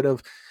little bit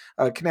of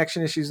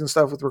connection issues and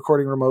stuff with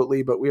recording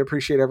remotely, but we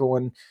appreciate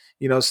everyone,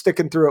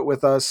 sticking through it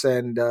with us.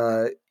 And,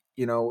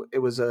 it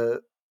was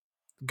a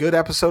good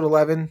episode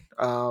 11.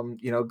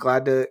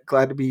 Glad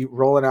to be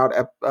rolling out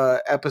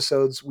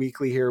episodes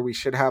weekly here. We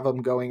should have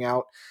them going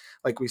out,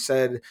 like we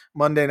said,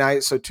 Monday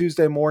night. So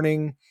Tuesday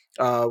morning,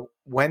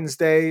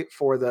 Wednesday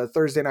for the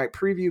Thursday night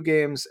preview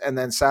games, and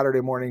then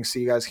Saturday morning so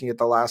you guys can get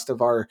the last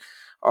of our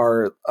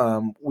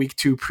week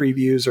 2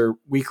 previews or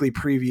weekly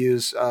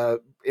previews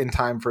in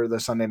time for the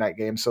Sunday night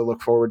game. So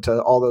look forward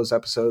to all those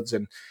episodes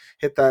and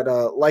hit that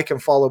like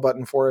and follow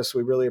button for us.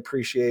 We really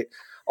appreciate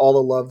all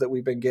the love that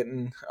we've been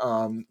getting.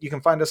 You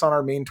can find us on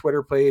our main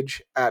Twitter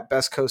page at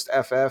Best Coast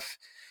FF.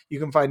 You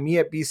can find me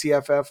at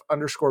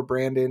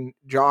BCFF_Brandon.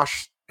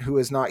 Josh, who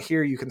is not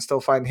here, you can still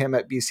find him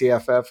at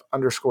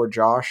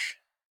BCFF_Josh.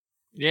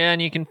 Yeah,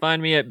 and you can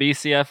find me at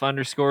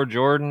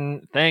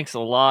BCF_Jordan. Thanks a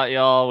lot,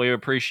 y'all. We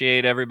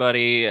appreciate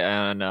everybody,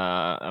 and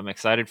I'm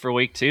excited for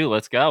week 2.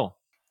 Let's go.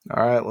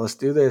 All right, let's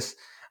do this.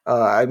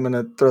 I'm going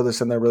to throw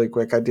this in there really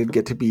quick. I did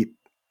get to beat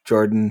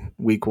Jordan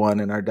week 1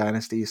 in our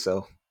dynasty,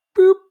 so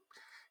boop.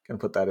 Gonna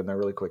put that in there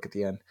really quick at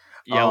the end.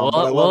 Yeah, but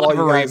I love we'll all have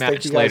you a guys. Thank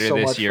rematch you guys later so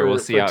this much year. We'll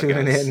see for how it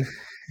tuning goes. in.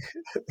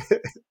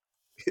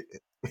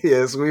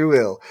 Yes, we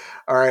will.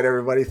 All right,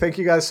 everybody. Thank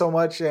you guys so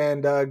much,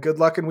 and good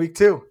luck in week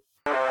 2.